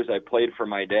 3.5 years I played for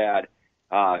my dad,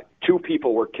 2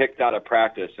 people were kicked out of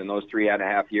practice in those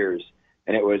 3.5 years,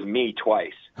 and it was me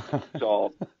twice.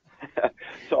 So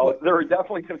there were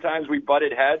definitely some times we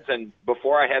butted heads, and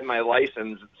before I had my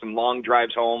license, some long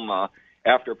drives home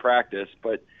after practice.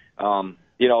 But 90%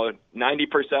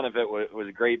 of it was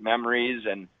great memories,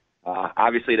 and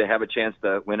obviously to have a chance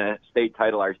to win a state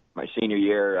title my senior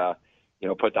year,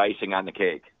 put the icing on the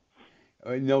cake.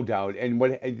 No doubt.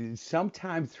 And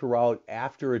sometime throughout,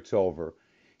 after it's over,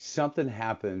 something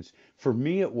happens. For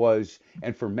me, it was,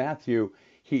 and for Matthew,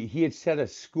 he had set a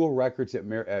school records at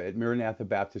Maranatha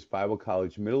Baptist Bible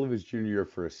College, middle of his junior year,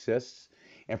 for assists.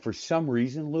 And for some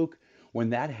reason, Luke,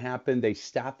 when that happened, they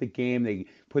stopped the game. They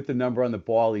put the number on the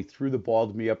ball. He threw the ball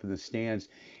to me up in the stands.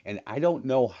 And I don't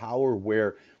know how or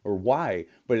where or why,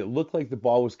 but it looked like the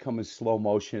ball was coming slow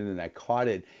motion, and I caught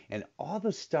it. And all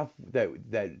the stuff that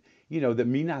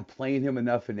me not playing him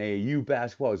enough in AAU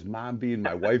basketball, his mom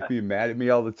my wife being mad at me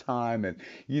all the time, and,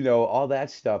 all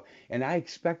that stuff. And I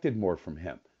expected more from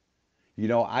him.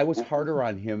 I was harder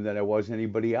on him than I was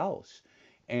anybody else.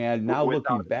 And now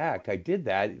looking back, I did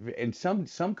that. And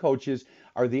some coaches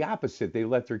are the opposite. They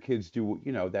let their kids do,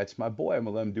 that's my boy, I'm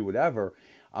going to let him do whatever.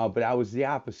 But I was the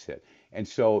opposite. And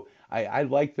so I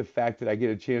like the fact that I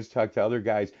get a chance to talk to other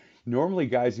guys, normally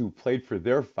guys who played for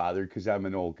their father, because I'm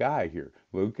an old guy here,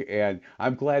 Luke. And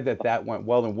I'm glad that went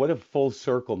well. And what a full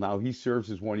circle. Now he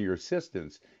serves as one of your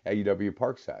assistants at UW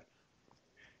Parkside.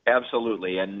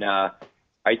 Absolutely. And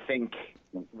I think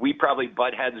we probably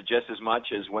butt heads just as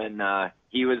much as when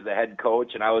he was the head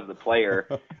coach and I was the player,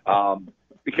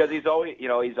 because he's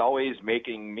always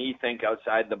making me think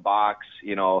outside the box.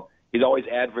 He's always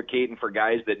advocating for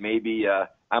guys that maybe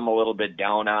I'm a little bit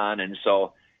down on, and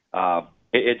so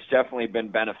it's definitely been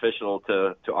beneficial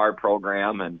to our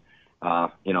program and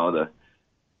our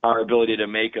ability to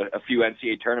make a few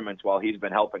NCAA tournaments while he's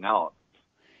been helping out.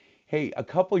 Hey, a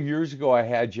couple years ago I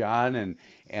had John,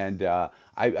 and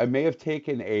I may have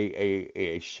taken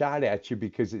a shot at you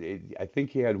because I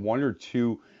think you had 1 or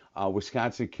 2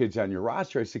 Wisconsin kids on your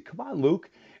roster. I said, "Come on, Luke,"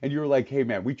 and you were like, "Hey,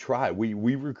 man, we try.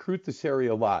 We recruit this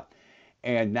area a lot."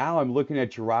 And now I'm looking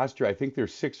at your roster. I think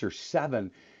there's 6 or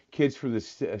 7 kids from the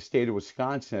state of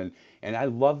Wisconsin, and I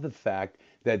love the fact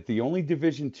that the only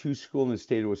Division II school in the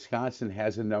state of Wisconsin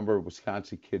has a number of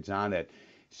Wisconsin kids on it.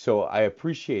 So I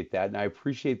appreciate that, and I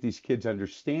appreciate these kids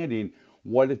understanding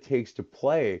what it takes to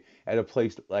play at a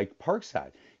place like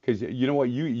Parkside. Because you know what,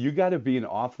 you got to be an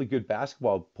awfully good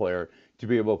basketball player to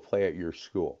be able to play at your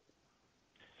school.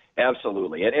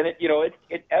 Absolutely, and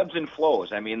it ebbs and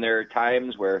flows. I mean, there are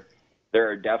times where there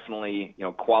are definitely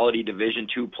quality Division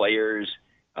II players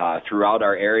throughout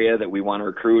our area that we want to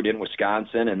recruit in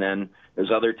Wisconsin, and then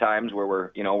there's other times where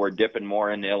we're dipping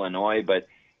more into Illinois. But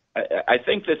I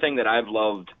think the thing that I've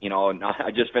loved,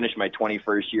 I just finished my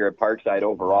 21st year at Parkside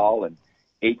overall and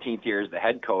 18th year as the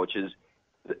head coach, is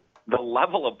the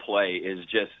level of play is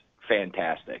just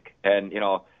fantastic. And,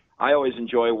 I always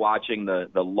enjoy watching the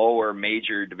lower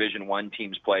major Division I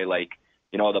teams play, like,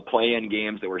 the play-in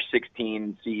games that were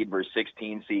 16 seed versus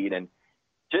 16 seed, and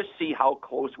just see how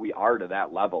close we are to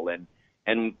that level.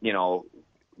 And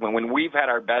when we've had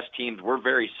our best teams, we're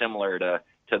very similar to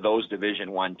those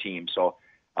Division I teams. So,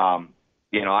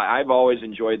 I've always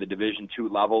enjoyed the Division II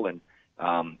level, and,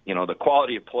 the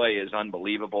quality of play is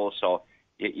unbelievable. So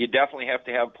you definitely have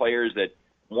to have players that,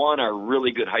 one, are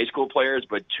really good high school players,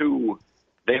 but 2,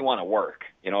 they want to work.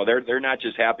 They're not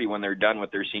just happy when they're done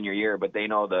with their senior year, but they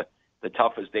know the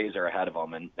toughest days are ahead of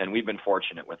them. And we've been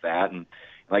fortunate with that. And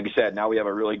like I said, now we have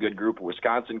a really good group of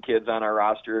Wisconsin kids on our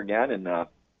roster again, and,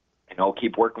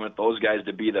 keep working with those guys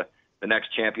to be the next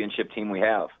championship team we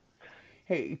have.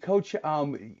 Hey, Coach,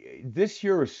 this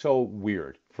year is so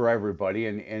weird for everybody,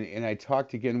 and I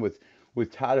talked again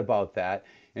with Todd about that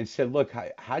and said, look,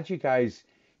 how'd you guys,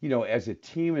 as a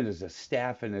team and as a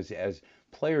staff and as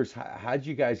players, how'd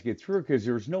you guys get through it? Because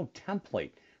there was no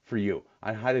template for you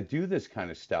on how to do this kind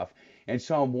of stuff. And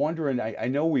so I'm wondering, I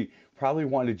know we probably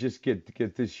want to just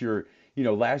get this year,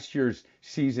 last year's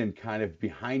season kind of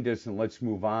behind us, and let's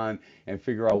move on and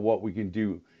figure out what we can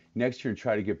do next year and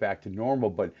try to get back to normal.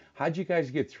 But how'd you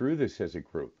guys get through this as a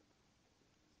group?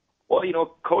 Well,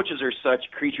 coaches are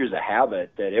such creatures of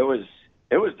habit that it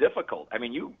was difficult. I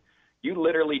mean, you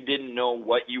literally didn't know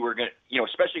what you were going to,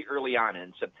 especially early on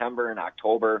in September and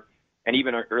October and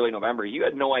even early November, you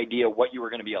had no idea what you were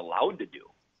going to be allowed to do.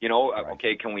 Right.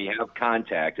 Okay, can we have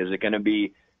contact? Is it going to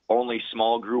be only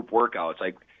small group workouts?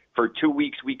 Like for 2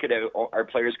 weeks, our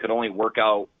players could only work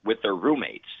out with their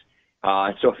roommates.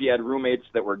 So if you had roommates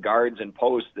that were guards and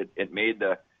posts, it made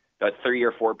the 3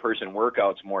 or 4 person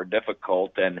workouts more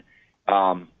difficult. And,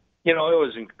 it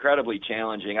was incredibly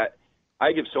challenging.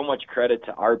 I give so much credit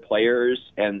to our players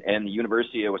and the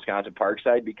University of Wisconsin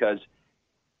Parkside because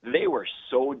they were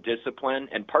so disciplined,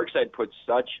 and Parkside put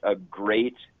such a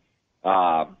great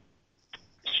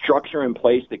structure in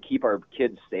place to keep our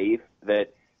kids safe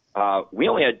that we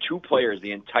only had 2 players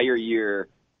the entire year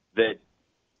that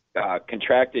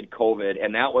contracted COVID,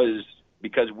 and that was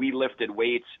because we lifted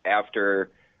weights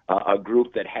after a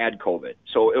group that had COVID.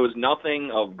 So it was nothing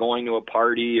of going to a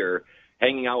party or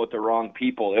hanging out with the wrong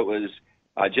people. It was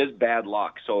just bad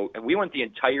luck. So we went the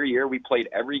entire year. We played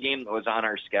every game that was on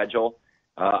our schedule.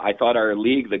 I thought our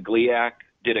league, the GLIAC,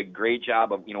 did a great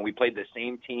job of, we played the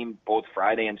same team both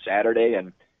Friday and Saturday.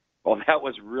 And, that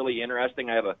was really interesting.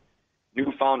 I have a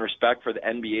newfound respect for the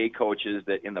NBA coaches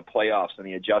that in the playoffs and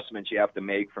the adjustments you have to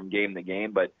make from game to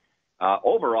game. But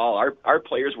overall, our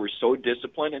players were so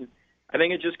disciplined. And I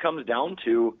think it just comes down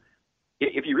to,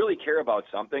 if you really care about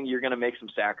something, you're going to make some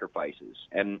sacrifices.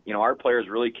 And, our players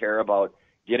really care about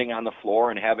getting on the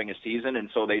floor and having a season. And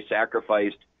so they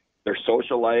sacrificed their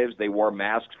social lives. They wore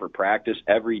masks for practice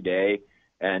every day.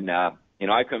 And,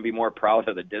 I couldn't be more proud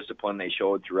of the discipline they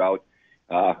showed throughout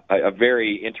a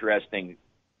very interesting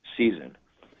season.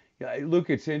 Yeah, Luke,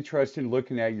 it's interesting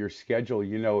looking at your schedule.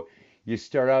 You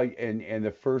start out and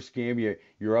the first game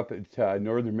you're up at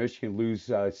Northern Michigan, lose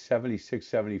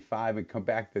 76-75, and come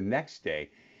back the next day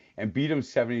and beat them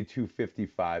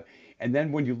 72-55. And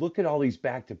then when you look at all these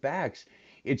back-to-backs,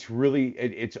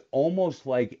 it's almost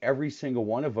like every single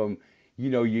one of them,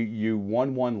 you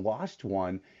won one, lost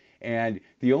one. And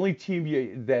the only team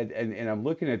and I'm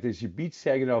looking at this, you beat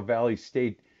Saginaw Valley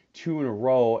State 2 in a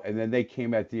row, and then they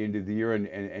came at the end of the year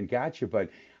and got you. But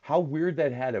how weird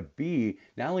that had to be,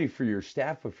 not only for your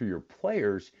staff, but for your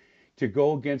players, to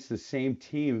go against the same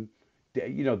team,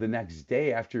 the next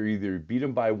day after either beat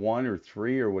them by 1 or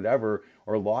 3 or whatever,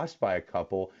 or lost by a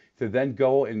couple, to then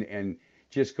go and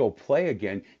just go play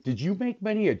again. Did you make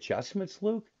many adjustments,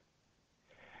 Luke?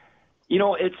 It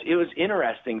was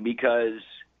interesting because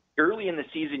early in the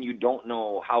season, you don't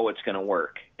know how it's going to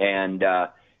work. And,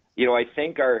 I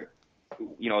think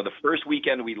the first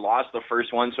weekend we lost the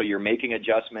first one, so you're making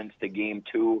adjustments to game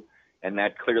 2, and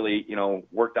that clearly,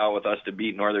 worked out with us to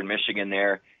beat Northern Michigan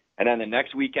there. And then the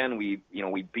next weekend we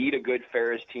beat a good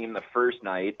Ferris team the first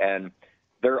night, and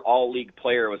their all-league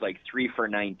player was like 3 for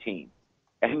 19.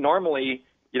 And normally,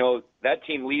 that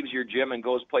team leaves your gym and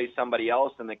goes play somebody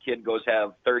else, and the kid goes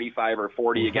have 35 or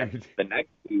 40 against the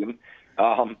next team.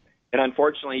 And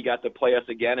unfortunately, he got to play us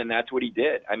again, and that's what he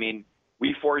did. I mean,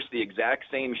 we forced the exact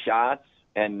same shots,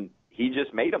 and he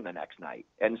just made them the next night.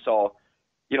 And so,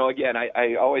 again,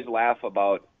 I always laugh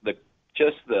about the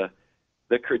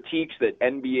critiques that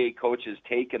NBA coaches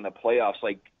take in the playoffs.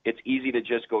 Like, it's easy to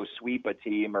just go sweep a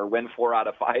team or win 4 out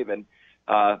of 5. And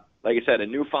like I said, a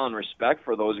newfound respect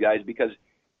for those guys because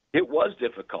it was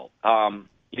difficult.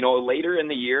 Later in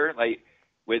the year, like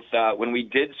when we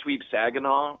did sweep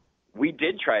Saginaw, we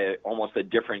did try almost a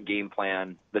different game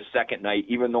plan the second night,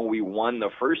 even though we won the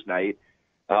first night,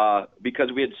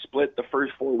 because we had split the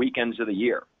first 4 weekends of the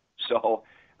year. So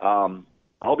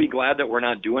I'll be glad that we're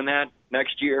not doing that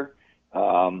next year.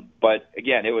 But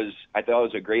again, I thought it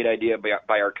was a great idea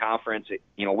by our conference.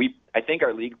 I think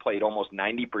our league played almost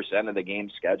 90% of the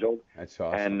games scheduled. That's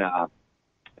awesome. And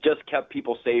just kept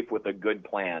people safe with a good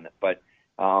plan. But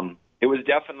it was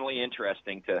definitely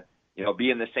interesting to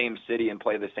be in the same city and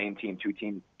play the same team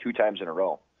two times in a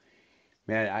row.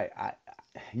 Man,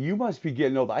 you must be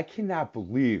getting old. I cannot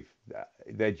believe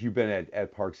that you've been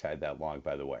at Parkside that long,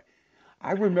 by the way.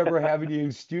 I remember having you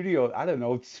in studio, I don't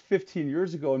know, it's 15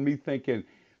 years ago, and me thinking,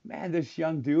 man, this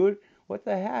young dude, what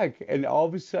the heck? And all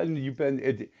of a sudden you've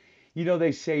been,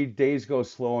 they say days go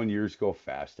slow and years go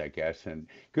fast, I guess. And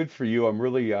good for you. I'm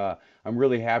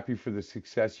really happy for the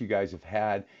success you guys have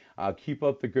had. Keep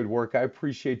up the good work. I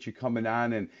appreciate you coming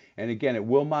on. And again, at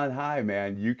Wilmot High,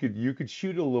 man, you could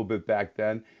shoot a little bit back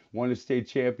then. Won a state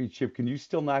championship. Can you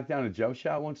still knock down a jump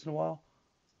shot once in a while?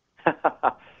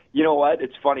 You know what?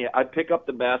 It's funny. I pick up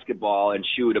the basketball and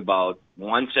shoot about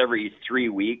once every 3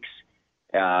 weeks,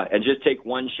 and just take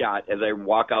one shot as I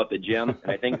walk out the gym.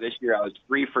 And I think this year I was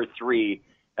 3 for 3,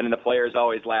 and then the players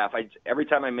always laugh. Every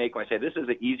time I make one, I say, "This is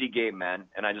an easy game, man,"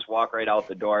 and I just walk right out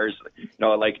the doors.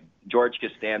 Like George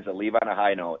Costanza, leave on a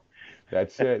high note.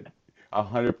 That's it,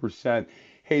 100%.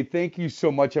 Hey, thank you so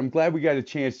much. I'm glad we got a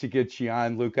chance to get you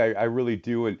on, Luke. I really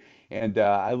do. And And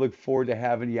I look forward to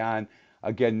having you on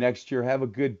again next year. Have a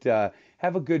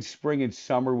good spring and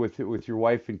summer with your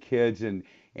wife and kids, and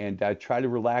try to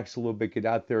relax a little bit, get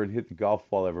out there and hit the golf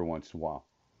ball every once in a while.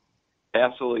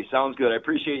 Absolutely. Sounds good. I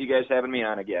appreciate you guys having me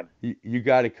on again. You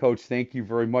got it, Coach. Thank you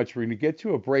very much. We're going to get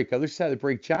to a break. Other side of the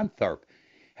break, John Tharp,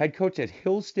 head coach at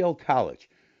Hillsdale College,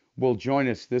 will join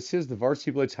us. This is the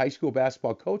Varsity Blitz High School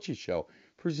Basketball Coaches Show,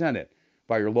 presented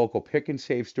by your local Pick and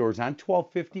Save stores on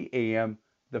 1250 AM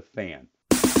The Fan.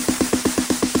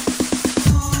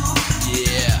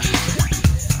 Yeah.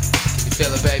 Can you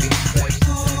feel it, baby?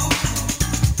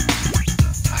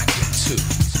 I can too.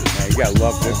 Man, you gotta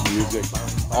love this music.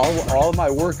 All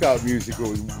my workout music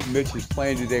was Mitch is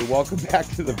playing today. Welcome back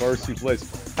to the Varsity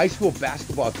Blitz High School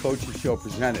Basketball Coaches Show,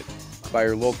 presented by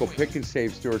your local Pick and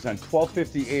Save stores on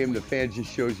 1250 AM The Fan.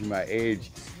 Just shows you my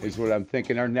age, is what I'm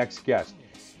thinking. Our next guest,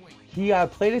 he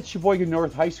played at Sheboygan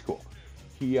North High School.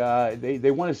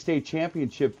 They won a state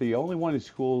championship, the only one in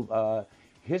school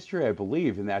history, I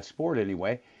believe, in that sport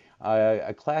anyway.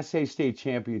 A Class A state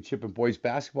championship in boys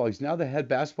basketball. He's now the head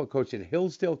basketball coach at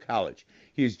Hillsdale College.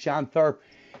 He is John Tharp.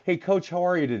 Hey, Coach, how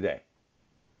are you today?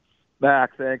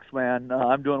 Mac, thanks, man.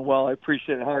 I'm doing well. I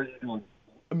appreciate it. How are you doing?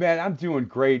 Man, I'm doing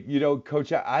great. You know,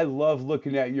 Coach, I love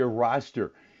looking at your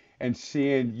roster and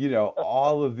seeing,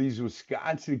 all of these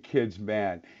Wisconsin kids,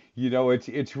 man.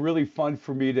 It's really fun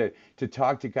for me to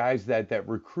talk to guys that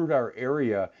recruit our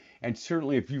area. And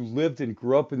certainly if you lived and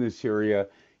grew up in this area,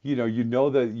 you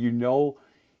know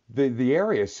the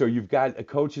area. So you've got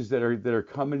coaches that are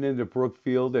coming into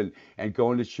Brookfield and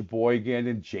going to Sheboygan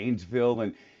and Janesville,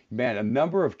 and man, a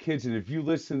number of kids. And if you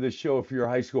listen to the show, if you're a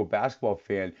high school basketball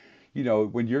fan,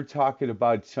 when you're talking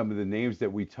about some of the names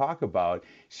that we talk about,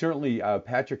 certainly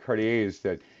Patrick Cartier is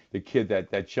the kid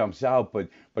that jumps out, but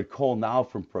Cole Now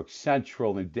from Brook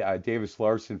Central and Davis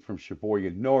Larson from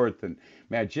Sheboygan North, and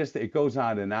man, just it goes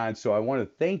on and on. So I want to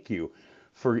thank you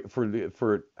for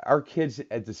our kids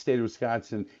at the state of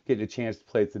Wisconsin getting a chance to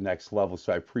play at the next level.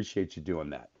 So I appreciate you doing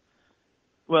that.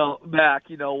 Well, Mac,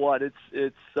 you know what? It's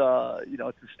a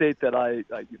state that I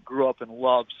grew up and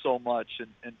loved so much,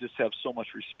 and just have so much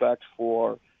respect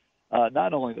for,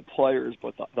 not only the players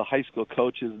but the high school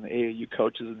coaches and the AAU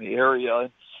coaches in the area.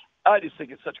 And I just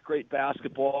think it's such great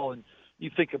basketball, and you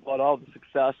think about all the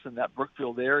success in that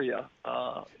Brookfield area,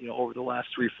 over the last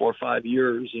 3, 4, 5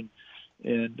 years, and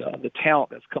the talent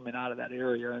that's coming out of that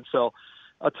area. And so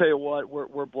I'll tell you what,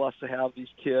 we're blessed to have these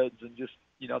kids, and just,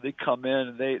 they come in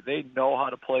and they know how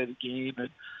to play the game, and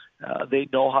they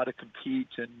know how to compete.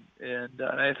 And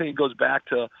I think it goes back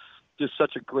to just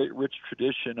such a great, rich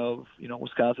tradition of,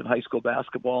 Wisconsin high school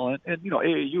basketball and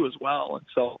AAU as well. And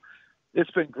so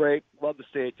it's been great. Love the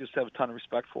state. Just have a ton of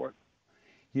respect for it.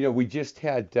 We just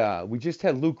had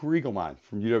Luke Riegel on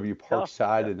from UW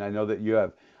Parkside, and I know that you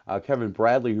have Kevin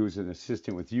Bradley, who's an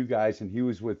assistant with you guys, and he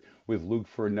was with Luke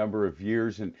for a number of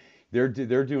years, and they're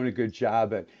doing a good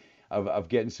job of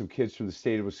getting some kids from the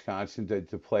state of Wisconsin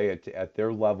to play at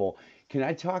their level. Can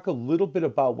I talk a little bit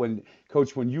about when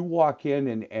you walk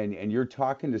in and you're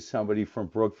talking to somebody from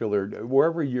Brookfield or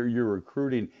wherever you're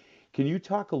recruiting? Can you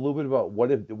talk a little bit about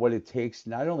what it takes,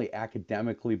 not only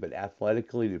academically but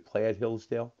athletically, to play at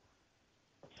Hillsdale?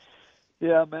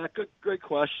 Yeah, Matt, great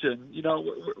question. We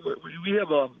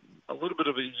have a little bit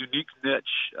of a unique niche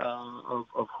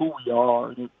of who we are,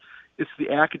 and it's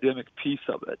the academic piece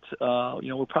of it.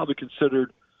 We're probably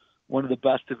considered one of the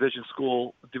best Division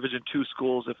II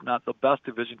schools, if not the best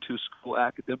Division II school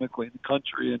academically in the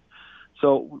country. And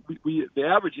so the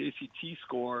average ACT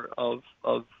score of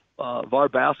our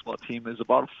basketball team is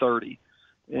about 30.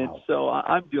 And wow. So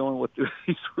I'm dealing with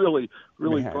these really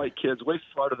bright kids, way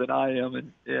smarter than I am,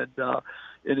 and it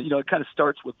kind of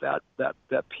starts with that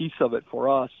piece of it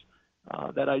for us.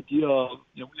 That idea of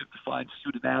we have to find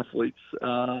student athletes,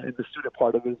 and the student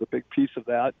part of it is a big piece of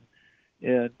that.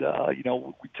 And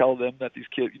we tell them that these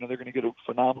kids, they're going to get a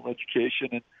phenomenal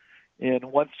education, and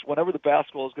whenever the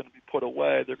basketball is going to be put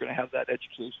away, they're going to have that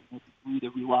education to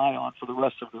rely on for the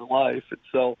rest of their life. And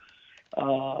so.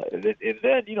 And then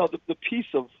the piece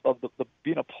of the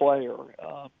being a player.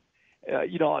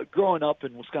 Growing up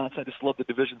in Wisconsin, I just loved the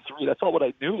Division III. That's all what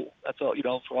I knew. That's all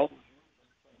for all the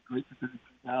great Division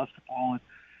III basketball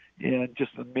and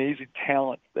just amazing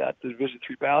talent that the Division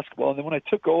III basketball. And then when I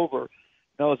took over,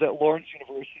 I was at Lawrence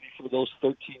University for those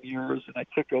 13 years, and I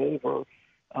took over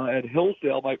at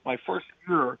Hillsdale. My first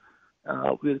year,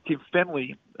 we had a team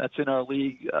Findlay that's in our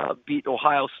league beat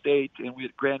Ohio State, and we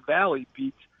had Grand Valley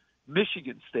beat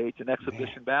Michigan State in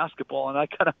exhibition basketball, and I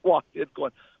kind of walked in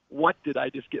going, what did I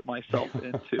just get myself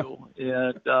into?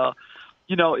 And,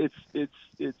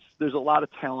 there's a lot of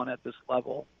talent at this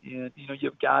level, and you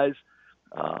have guys.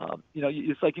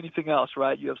 It's like anything else,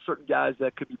 right? You have certain guys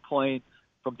that could be playing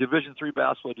from Division III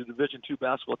basketball to Division II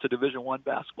basketball to Division I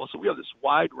basketball. So we have this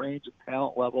wide range of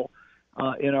talent level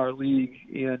in our league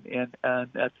and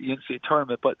at the NCAA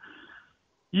tournament. But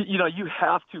you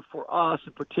have to, for us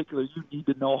in particular, you need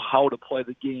to know how to play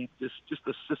the game. Just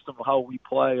the system of how we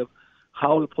play, of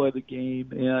how to play the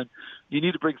game, and you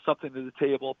need to bring something to the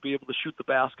table, be able to shoot the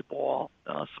basketball,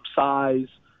 some size.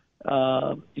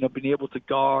 Being able to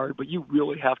guard, but you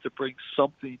really have to bring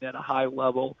something at a high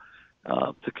level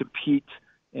to compete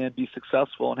and be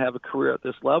successful and have a career at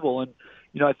this level. And,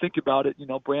 I think about it,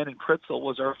 Brandon Kritzel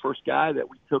was our first guy that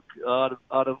we took out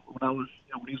of when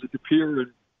he was at De Pere,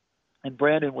 and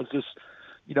Brandon was just,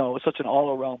 such an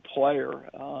all-around player.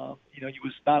 He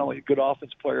was not only a good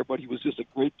offense player, but he was just a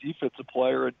great defensive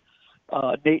player. And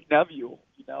Nate Neville,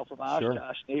 from Oshkosh,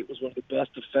 sure. Nate was one of the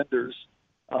best defenders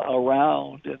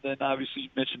around, and then obviously you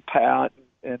mentioned Pat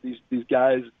and these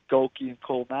guys, Goki and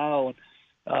Cole now, and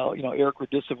Eric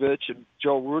Radisovich and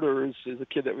Joe Reuter is a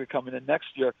kid that we're coming in next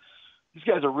year. These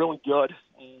guys are really good,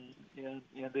 and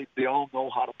they all know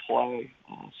how to play.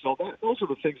 So those are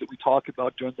the things that we talk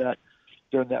about during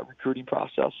that recruiting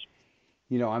process.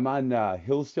 I'm on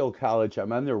Hillsdale College.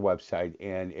 I'm on their website,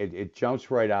 and it jumps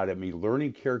right out at me: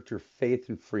 learning, character, faith,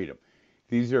 and freedom.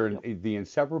 These are the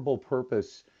inseparable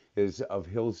purpose is of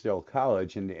Hillsdale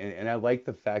College, and I like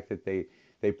the fact that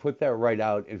they put that right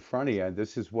out in front of you. And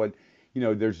this is what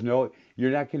you're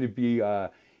not going to be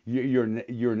you're not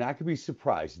going to be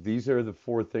surprised. These are the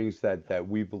four things that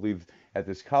we believe at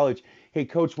this college. Hey,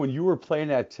 Coach, when you were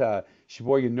playing at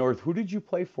Sheboygan North, who did you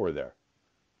play for there?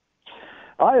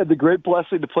 I had the great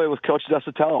blessing to play with Coach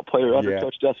Desautel, player under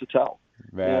Coach Desautel.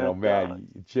 Man, oh man,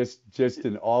 just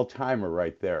an all-timer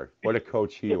right there. What a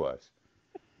coach he was.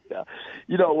 Yeah,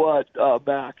 you know what,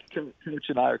 Mac, Coach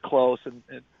and I are close, and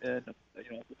the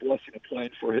blessing of playing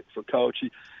for Coach.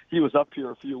 He was up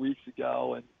here a few weeks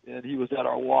ago, and he was at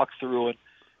our walkthrough,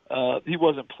 and he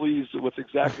wasn't pleased with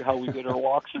exactly how we did our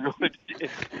walkthrough,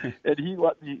 and he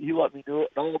let me know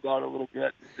about it a little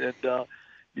bit, and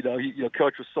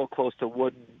Coach was so close to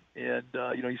Wooden, and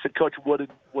he said Coach wouldn't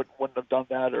have done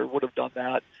that or would have done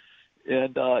that.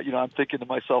 And, I'm thinking to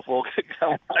myself, well,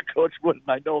 I'm not Coach Wooden.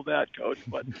 I know that, Coach.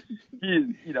 But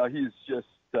he's just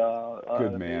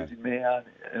an amazing man.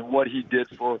 And what he did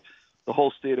for the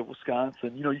whole state of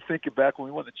Wisconsin. You think back when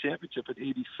we won the championship in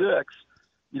 '86,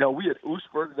 we had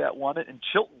Oostburg that won it and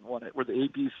Chilton won it. We're the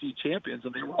ABC champions,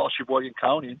 and they were all Sheboygan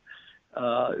County.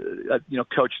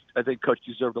 Coach, I think Coach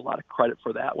deserved a lot of credit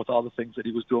for that with all the things that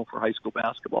he was doing for high school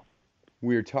basketball.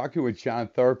 We were talking with John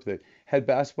Tharp, the head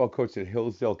basketball coach at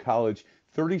Hillsdale College.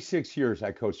 36 years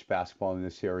I coached basketball in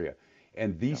this area.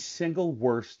 And the single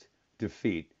worst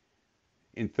defeat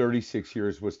in 36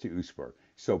 years was to Oostburg.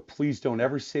 So please don't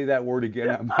ever say that word again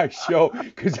on my show,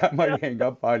 because I might hang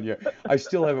up on you. I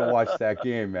still haven't watched that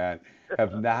game, man.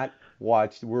 Have not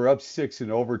watched. We're up 6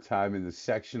 in overtime in the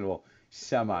sectional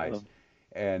semis.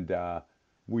 And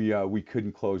we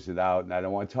couldn't close it out, and I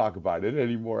don't want to talk about it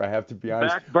anymore. I have to be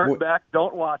honest. Mac,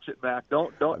 don't watch it, Mac.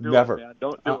 Don't do never. it, man.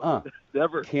 Don't do it.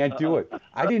 Never. Can't do it.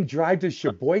 I didn't drive to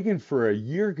Sheboygan for a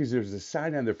year because there was a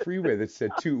sign on the freeway that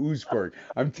said to Oostburg.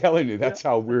 I'm telling you, that's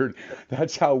how weird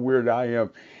I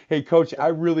am. Hey, Coach, I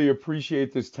really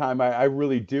appreciate this time. I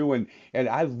really do, and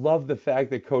I love the fact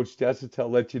that Coach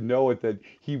Desautel let you know that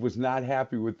he was not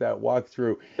happy with that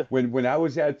walkthrough. When I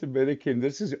was at Dominican,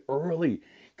 this is early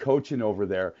coaching over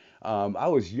there. I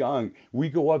was young. We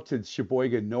go up to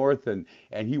Sheboygan North, and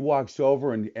he walks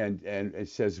over and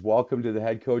says, "Welcome to the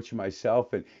head coach and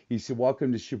myself." And he said,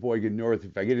 "Welcome to Sheboygan North.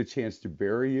 If I get a chance to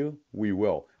bury you, we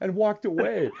will." And walked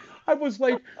away. I was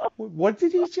like, "What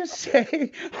did he just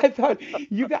say?" I thought,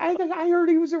 I heard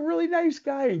he was a really nice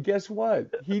guy, and guess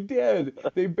what? He did.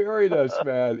 They buried us,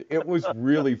 man. It was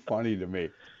really funny to me.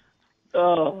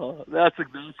 Oh, that's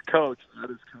Coach. That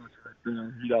is Coach right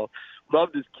there.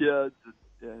 Loved his kids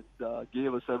and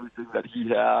gave us everything that he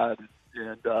had,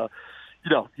 and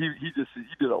he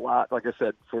did a lot. Like I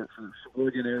said, for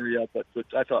Sheboygan area, but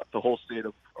I thought the whole state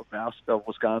of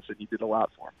Wisconsin, he did a lot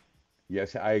for him.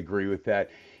 Yes, I agree with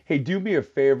that. Hey, do me a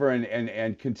favor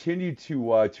and continue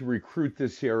to recruit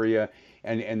this area,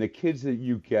 and the kids that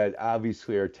you get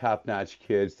obviously are top-notch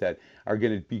kids that are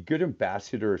going to be good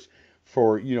ambassadors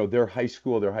for their high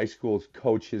school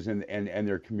coaches and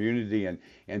their community,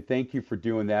 and thank you for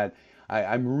doing that.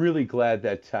 I'm really glad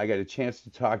that I got a chance to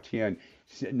talk to you, and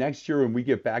next year when we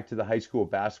get back to the high school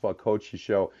basketball coaches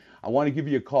show, I want to give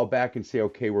you a call back and say,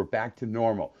 okay, we're back to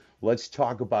normal. let's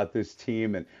talk about this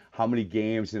team and how many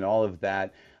games and all of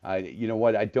that. You know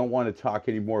what? I don't want to talk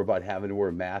anymore about having to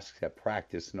wear masks at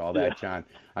practice and all that, John.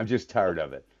 I'm just tired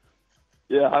of it.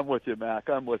 Yeah, I'm with you, Mac.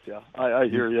 I'm with you. I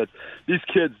hear you. These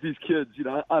kids, you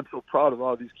know, I'm so proud of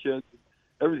all these kids,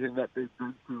 everything that they've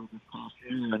been through this past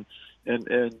year,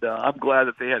 and I'm glad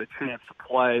that they had a chance to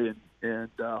play, and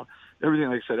everything,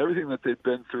 like I said, everything that they've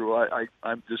been through,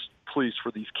 I'm just pleased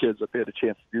for these kids that they had a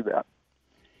chance to do that.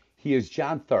 He is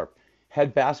John Tharp,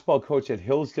 head basketball coach at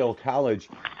Hillsdale College.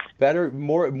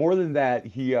 More than that,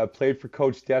 he played for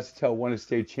Coach Desautel, won a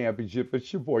state championship at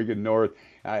Sheboygan North.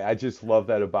 I just love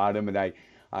that about him, and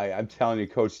I'm telling you,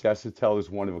 Coach Desautel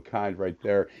is one of a kind right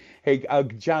there. Hey,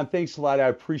 John, thanks a lot. I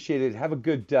appreciate it. Have a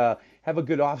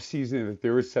good off season if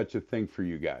there is such a thing for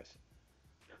you guys.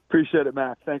 Appreciate it,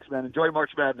 Matt. Thanks, man. Enjoy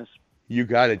March Madness. You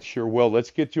got it. Sure will.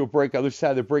 Let's get to a break. Other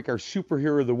side of the break, our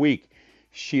superhero of the week.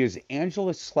 She is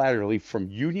Angela Slattery from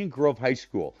Union Grove High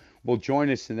School. Will join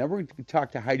us, and then we're going to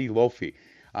talk to Heidi Lofi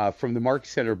from the Marks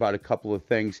Center about a couple of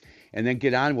things, and then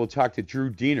get on. We'll talk to Drew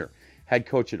Diener, head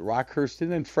coach at Rockhurst,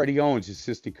 and then Freddie Owens,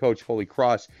 assistant coach, Holy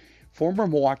Cross, former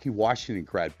Milwaukee, Washington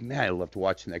grad. Man, I loved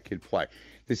watching that kid play.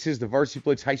 This is the Varsity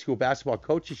Blitz High School Basketball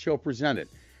Coaches Show presented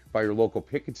by your local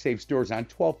Pick and Save stores on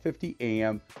 1250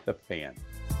 AM The Fan.